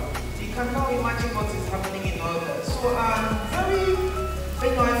daughter. You can now imagine what is happening in others. So I'm very,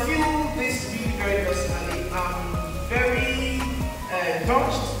 you know, I feel this really very personally. I'm very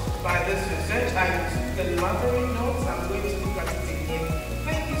touched by this research. I took the library notes, I'm going to look at it again.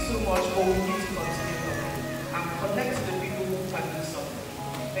 Thank you so much, but we need to continue and connect to the people who can do something.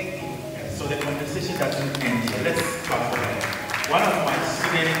 Thank you. So the conversation doesn't end here. Let's start from there. One of my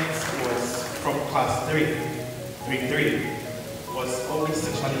students was from class 3, was always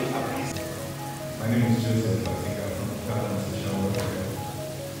sexually abused. My name is Joseph Batika from Ghana Social Worker.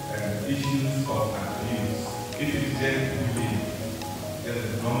 Issues of abuse, if it's just bullying, just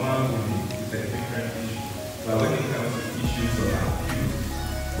a normal bullying, it's a different issue. But when it comes to issues of abuse,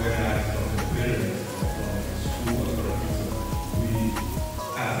 whether it's from the parents or from the school authorities, we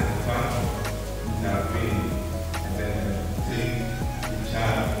as a family intervene and then take the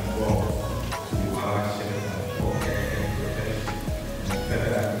child involved to our shelter for care and protection and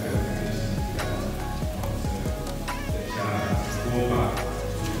further investigation is done until the child go back to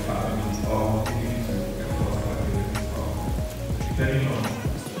the family or begin to enforce abilities or depending on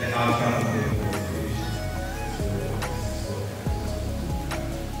the outcome of the investigation. So this is what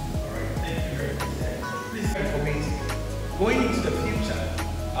Alright, thank you very much. Please informative. Going into the future,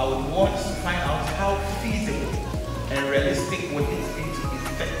 I would want to find out how feasible and realistic would it be to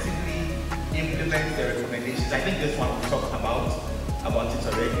effectively implement the recommendations. I think this one we talked about it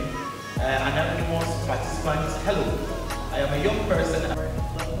already. Anonymous participants, hello. I am a young person.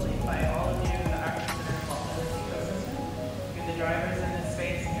 Locally by all of you, the actors that are involved in this ecosystem. You're the drivers in this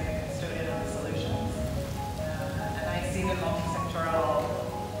space and you're the custodian of the solutions. And I see the multi-sectoral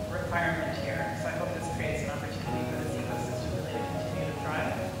requirement here. So I hope this creates an opportunity for this ecosystem really to continue to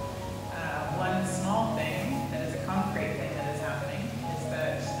thrive. One small thing that is a concrete thing that is happening is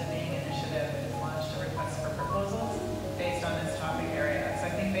that the Being Initiative has launched a request for proposals based on this topic area. So I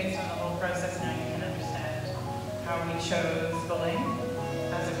think based on the whole process now you can understand how we chose bullying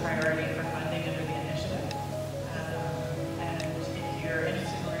as a priority for funding under the initiative. And if you're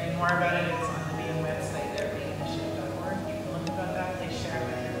interested in learning more about it, it's on the Being website there, beinginitiative.org. You can look about that, please share it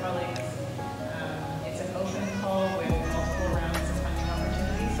with your colleagues. It's an open call with multiple rounds of funding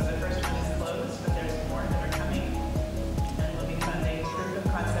opportunities. So the first one is closed, but there's more that are coming. And we'll be funding proof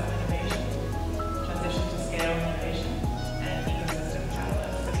of concept innovation, transition to scale innovation, and ecosystem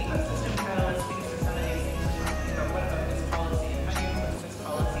catalyst. So ecosystem catalyst speaks to some of these things we're talking about. What about this policy and how do you influence this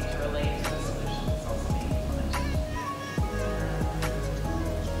policy to relate to the solution that's also being implemented?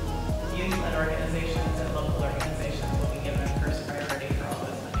 Youth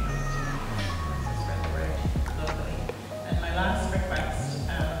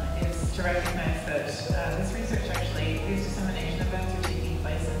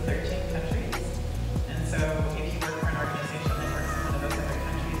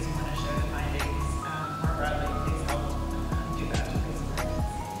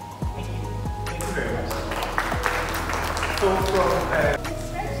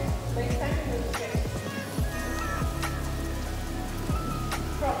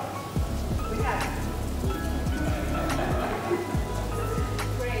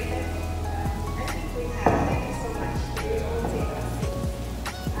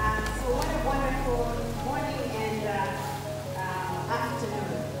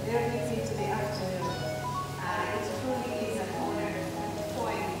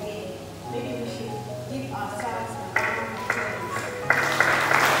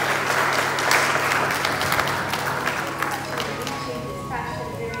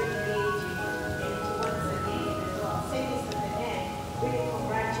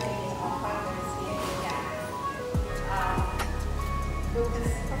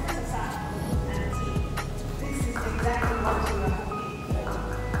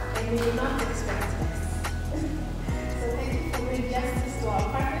we did not expect this. So thank you for doing justice to our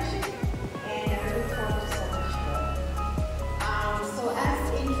partnership, and I look forward to so much more. So as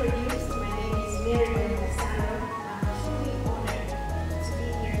introduced, my name is Mary Masano. I'm truly honored to be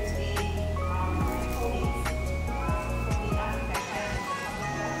here today with my colleagues from the Africa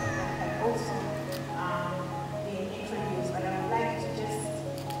that have also been introduced, but I would like to just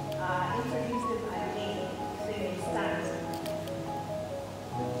introduce them again so they may stand.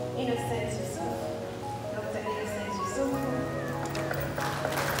 Innocent Yusuf, Dr. Innocent Yusuf.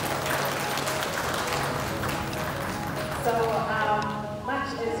 So much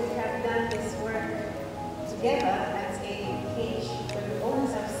as we have done this work together as AMISTY, but we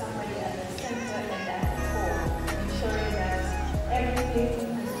always have somebody at the center and at the core, ensuring that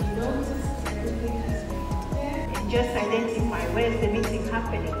everything has been noticed, everything has been prepared. And just identify where's the meeting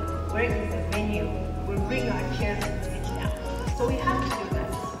happening, where is the venue. We'll bring our chairs and sit down. So we have to do that.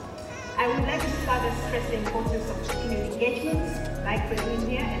 I would like to further stress the importance of continued engagements, like we're doing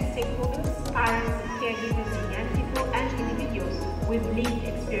here, as stakeholders, parents, and caregivers, and young people, and individuals with lived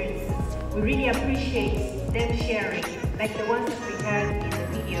experiences. We really appreciate them sharing, like the ones that we heard in the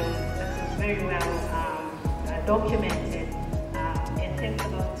video that was very well documented. And thanks a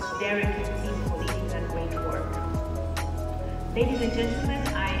lot to Derek and team for leading that great work. Ladies and gentlemen,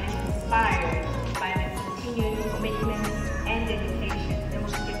 I am inspired by the continued commitment and dedication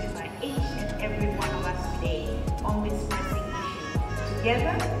demonstrated by each and every one of us today on this pressing issue.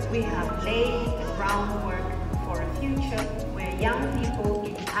 Together, we have laid the groundwork for a future where young people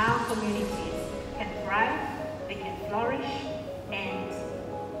in our communities can thrive, they can flourish, and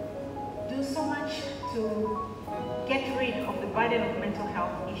do so much to get rid of the burden of mental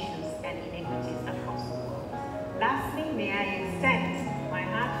health issues and inequities across the world. Lastly, may I extend my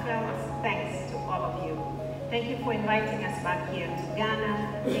heartfelt thanks to all of you. Thank you for inviting us back here to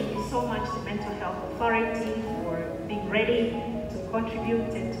Ghana. Thank you so much to Mental Health Authority for being ready to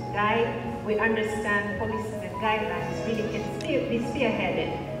contribute and to guide. We understand policies and guidelines really can be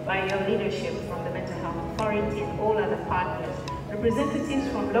spearheaded by your leadership from the Mental Health Authority and all other partners. Representatives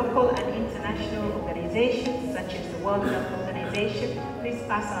from local and international organizations such as the World Health Organization, please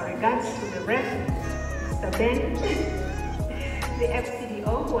pass our regards to the Rep, Mr. Ben, the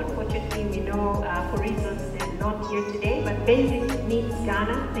FCDO, who unfortunately we know for reasons they're not here today, but Basic Needs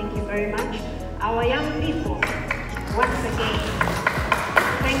Ghana, thank you very much. Our young people, once again,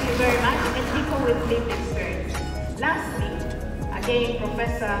 thank you very much, and people with lived experience. Lastly, again,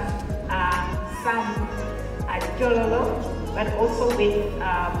 Professor Sam Adjorlolo, but also with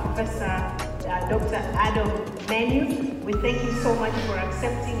Professor Dr. Nicole. We thank you so much for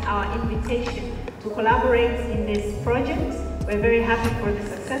accepting our invitation to collaborate in this project. We're very happy for the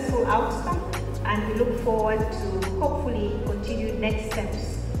successful outcome, and we look forward to hopefully continue next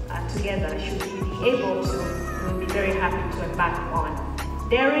steps together. Should we be able to, we'll be very happy to embark on.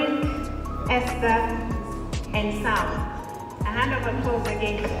 Derek, Esther, and Sam, a hand of applause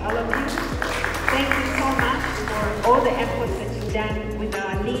again to all of you. Thank you so much for all the efforts that you've done with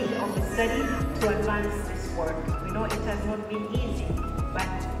our lead of the study to advance this work. We know it has not been easy, but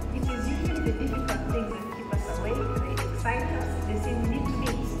it is usually the difficult things that keep us awake, they excite us, they say we need to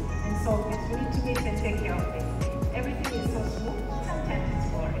meet and solve this, we need to meet and take care of this. Everything is so smooth, sometimes it's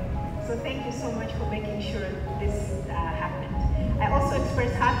boring. So thank you so much for making sure this happened. I also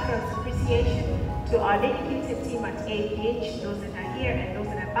express heartfelt appreciation to our dedicated team at APH, those that are here and those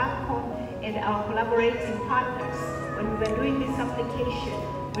that are back home, and our collaborating partners. When we were doing this application,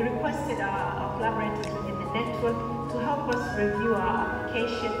 we requested our collaborators within the network to help us review our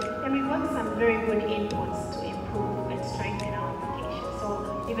application, and we got some very good inputs to improve and strengthen our application. So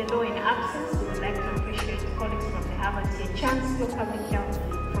even though in absence, we would like to appreciate colleagues from the Harvard Chancellor of Public Health,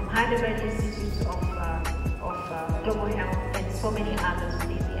 from Heidelberg Institute of Global Health, and so many others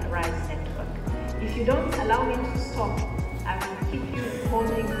within the ARISE network. If you don't allow me to stop, I will keep you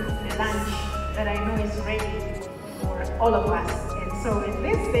holding the lunch that I know is ready for all of us. And so with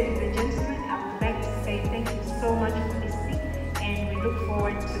this, ladies and gentlemen, I would like to say thank you so much for listening, and we look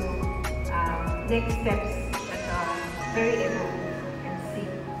forward to next steps that are very able and see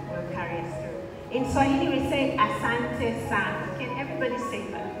will carry us through. In Swahili, we say asante sana. Can everybody say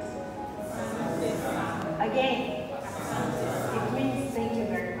that? Again, it means thank you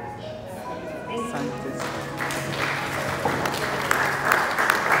very much. Thank you.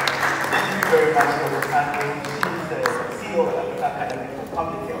 Very much for the country. She's the CEO of the African Academy for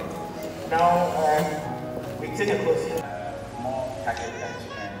Public Health. Now, we take a close look. More targeted and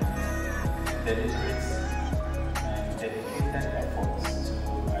deliberate and dedicated efforts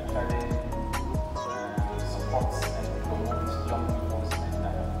to actually support and promote young people's mental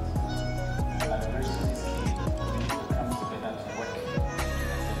health.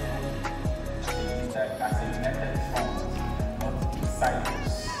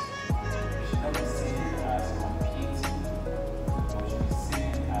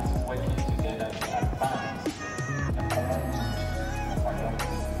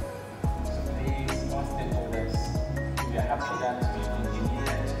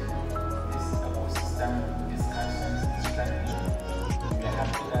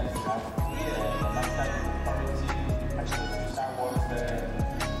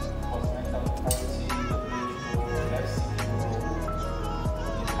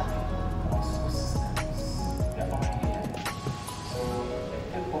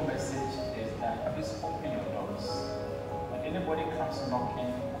 anybody comes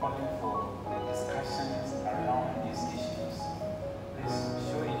knocking, calling for discussions around these issues, please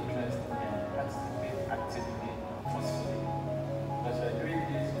show interest and participate actively and forcefully. Because we're doing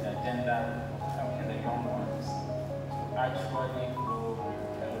this with the agenda of helping the young ones to actually grow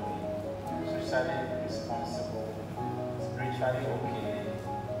healthy, socially responsible, spiritually okay,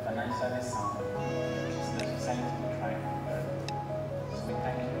 financially sound. It's the society we're trying to build. So we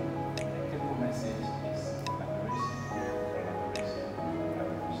thank you. The take-home message is collaboration, collaboration,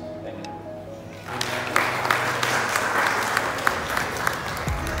 collaboration. Thank you.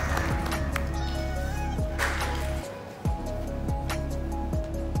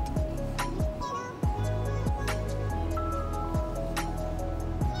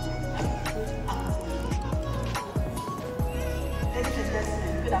 Ladies and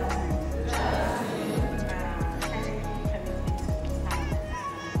gentlemen, good afternoon.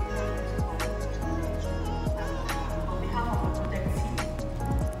 On behalf of the project team,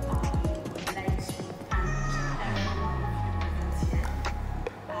 I would like to thank everyone present here.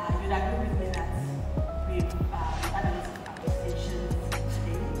 You'd agree with me that we've had a lot of conversations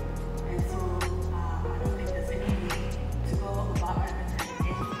today, and so I don't think there's any need to go over everything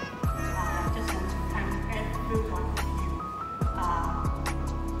again. I just want to thank everyone of you.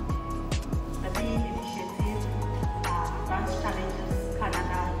 The Being Initiative, Branch Challenges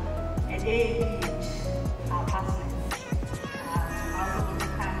Canada, and AAPH, our partners. I also want to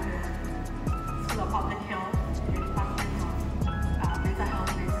thank the School of Public Health, the Department of Mental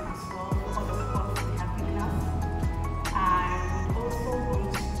Health Medicine as well, for all the support they have given us. I would also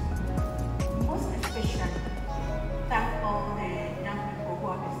want to, most especially, thank all the young people who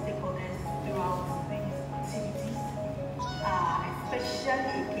have been stakeholders throughout these activities.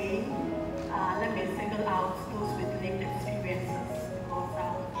 Especially again, let me single out those with lived experiences, because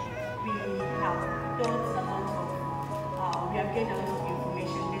we have built a lot of, we have gained a lot of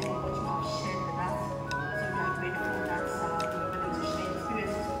information based on what you have shared with us. So we are grateful that you're willing to share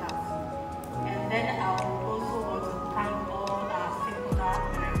experiences with us. And then I would also want to thank all our stakeholder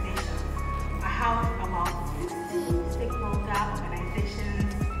organizations. I have about 60 stakeholder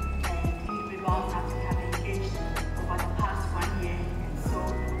organizations and individuals that we have engaged over the past 1 year. And so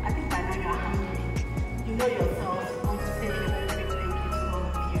I think by now you're hungry. You know yourselves. I want to say a very big thank you to all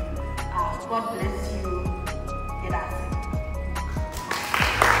of you. God bless you. Get out.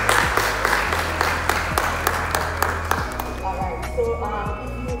 Alright, so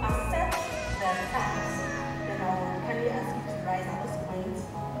if you accept the thanks, then I will kindly ask you to rise at this point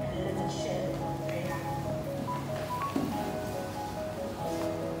and let us share the prayer.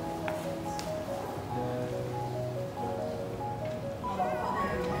 Our Father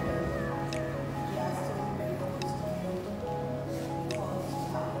in heaven, we are so grateful to you because you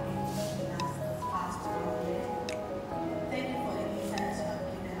have been with us this past 1 year. Thank you for the insights you have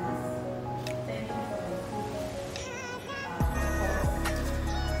given us. Thank you for the good reports.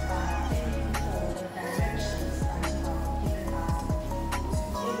 Thank you for the directions that you have given us to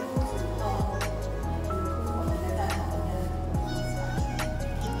be able to help improve on the mental health of young people in this country.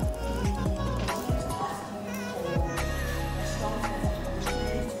 We continue to ask you for a strong sense of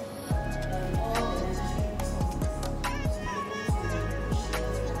commitment and all the necessary resources to be able to push this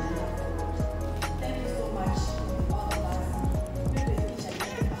agenda forward. Thank you so much with all of us. Be with each and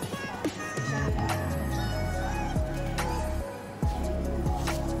every participant, especially our participants.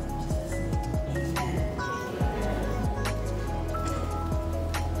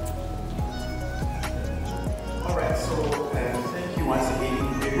 All right, so thank you once again.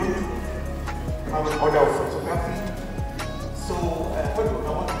 We're going to have an order of photography. So, what do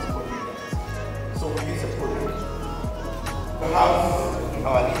I want you to coordinate that? So, we use a program. We have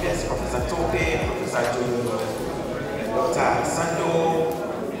our leaders, Professor Tope, Professor Adjorlolo, and Dr. Sando.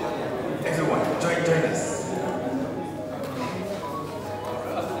 Everyone, join us.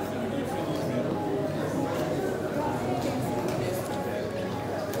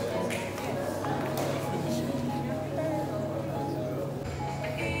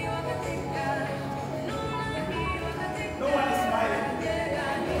 No one is smiling.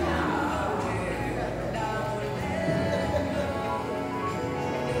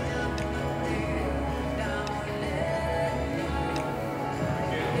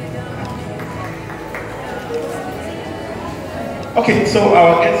 Okay, so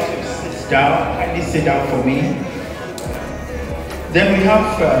our guest sits down. Kindly sit down for me. Then we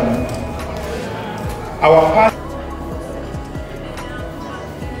have our part.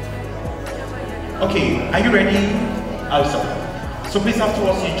 Okay, are you ready? Awesome. So please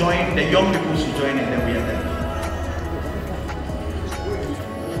afterwards you join, the young people should join and then we are done.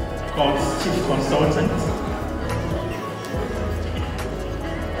 Chief Consultant.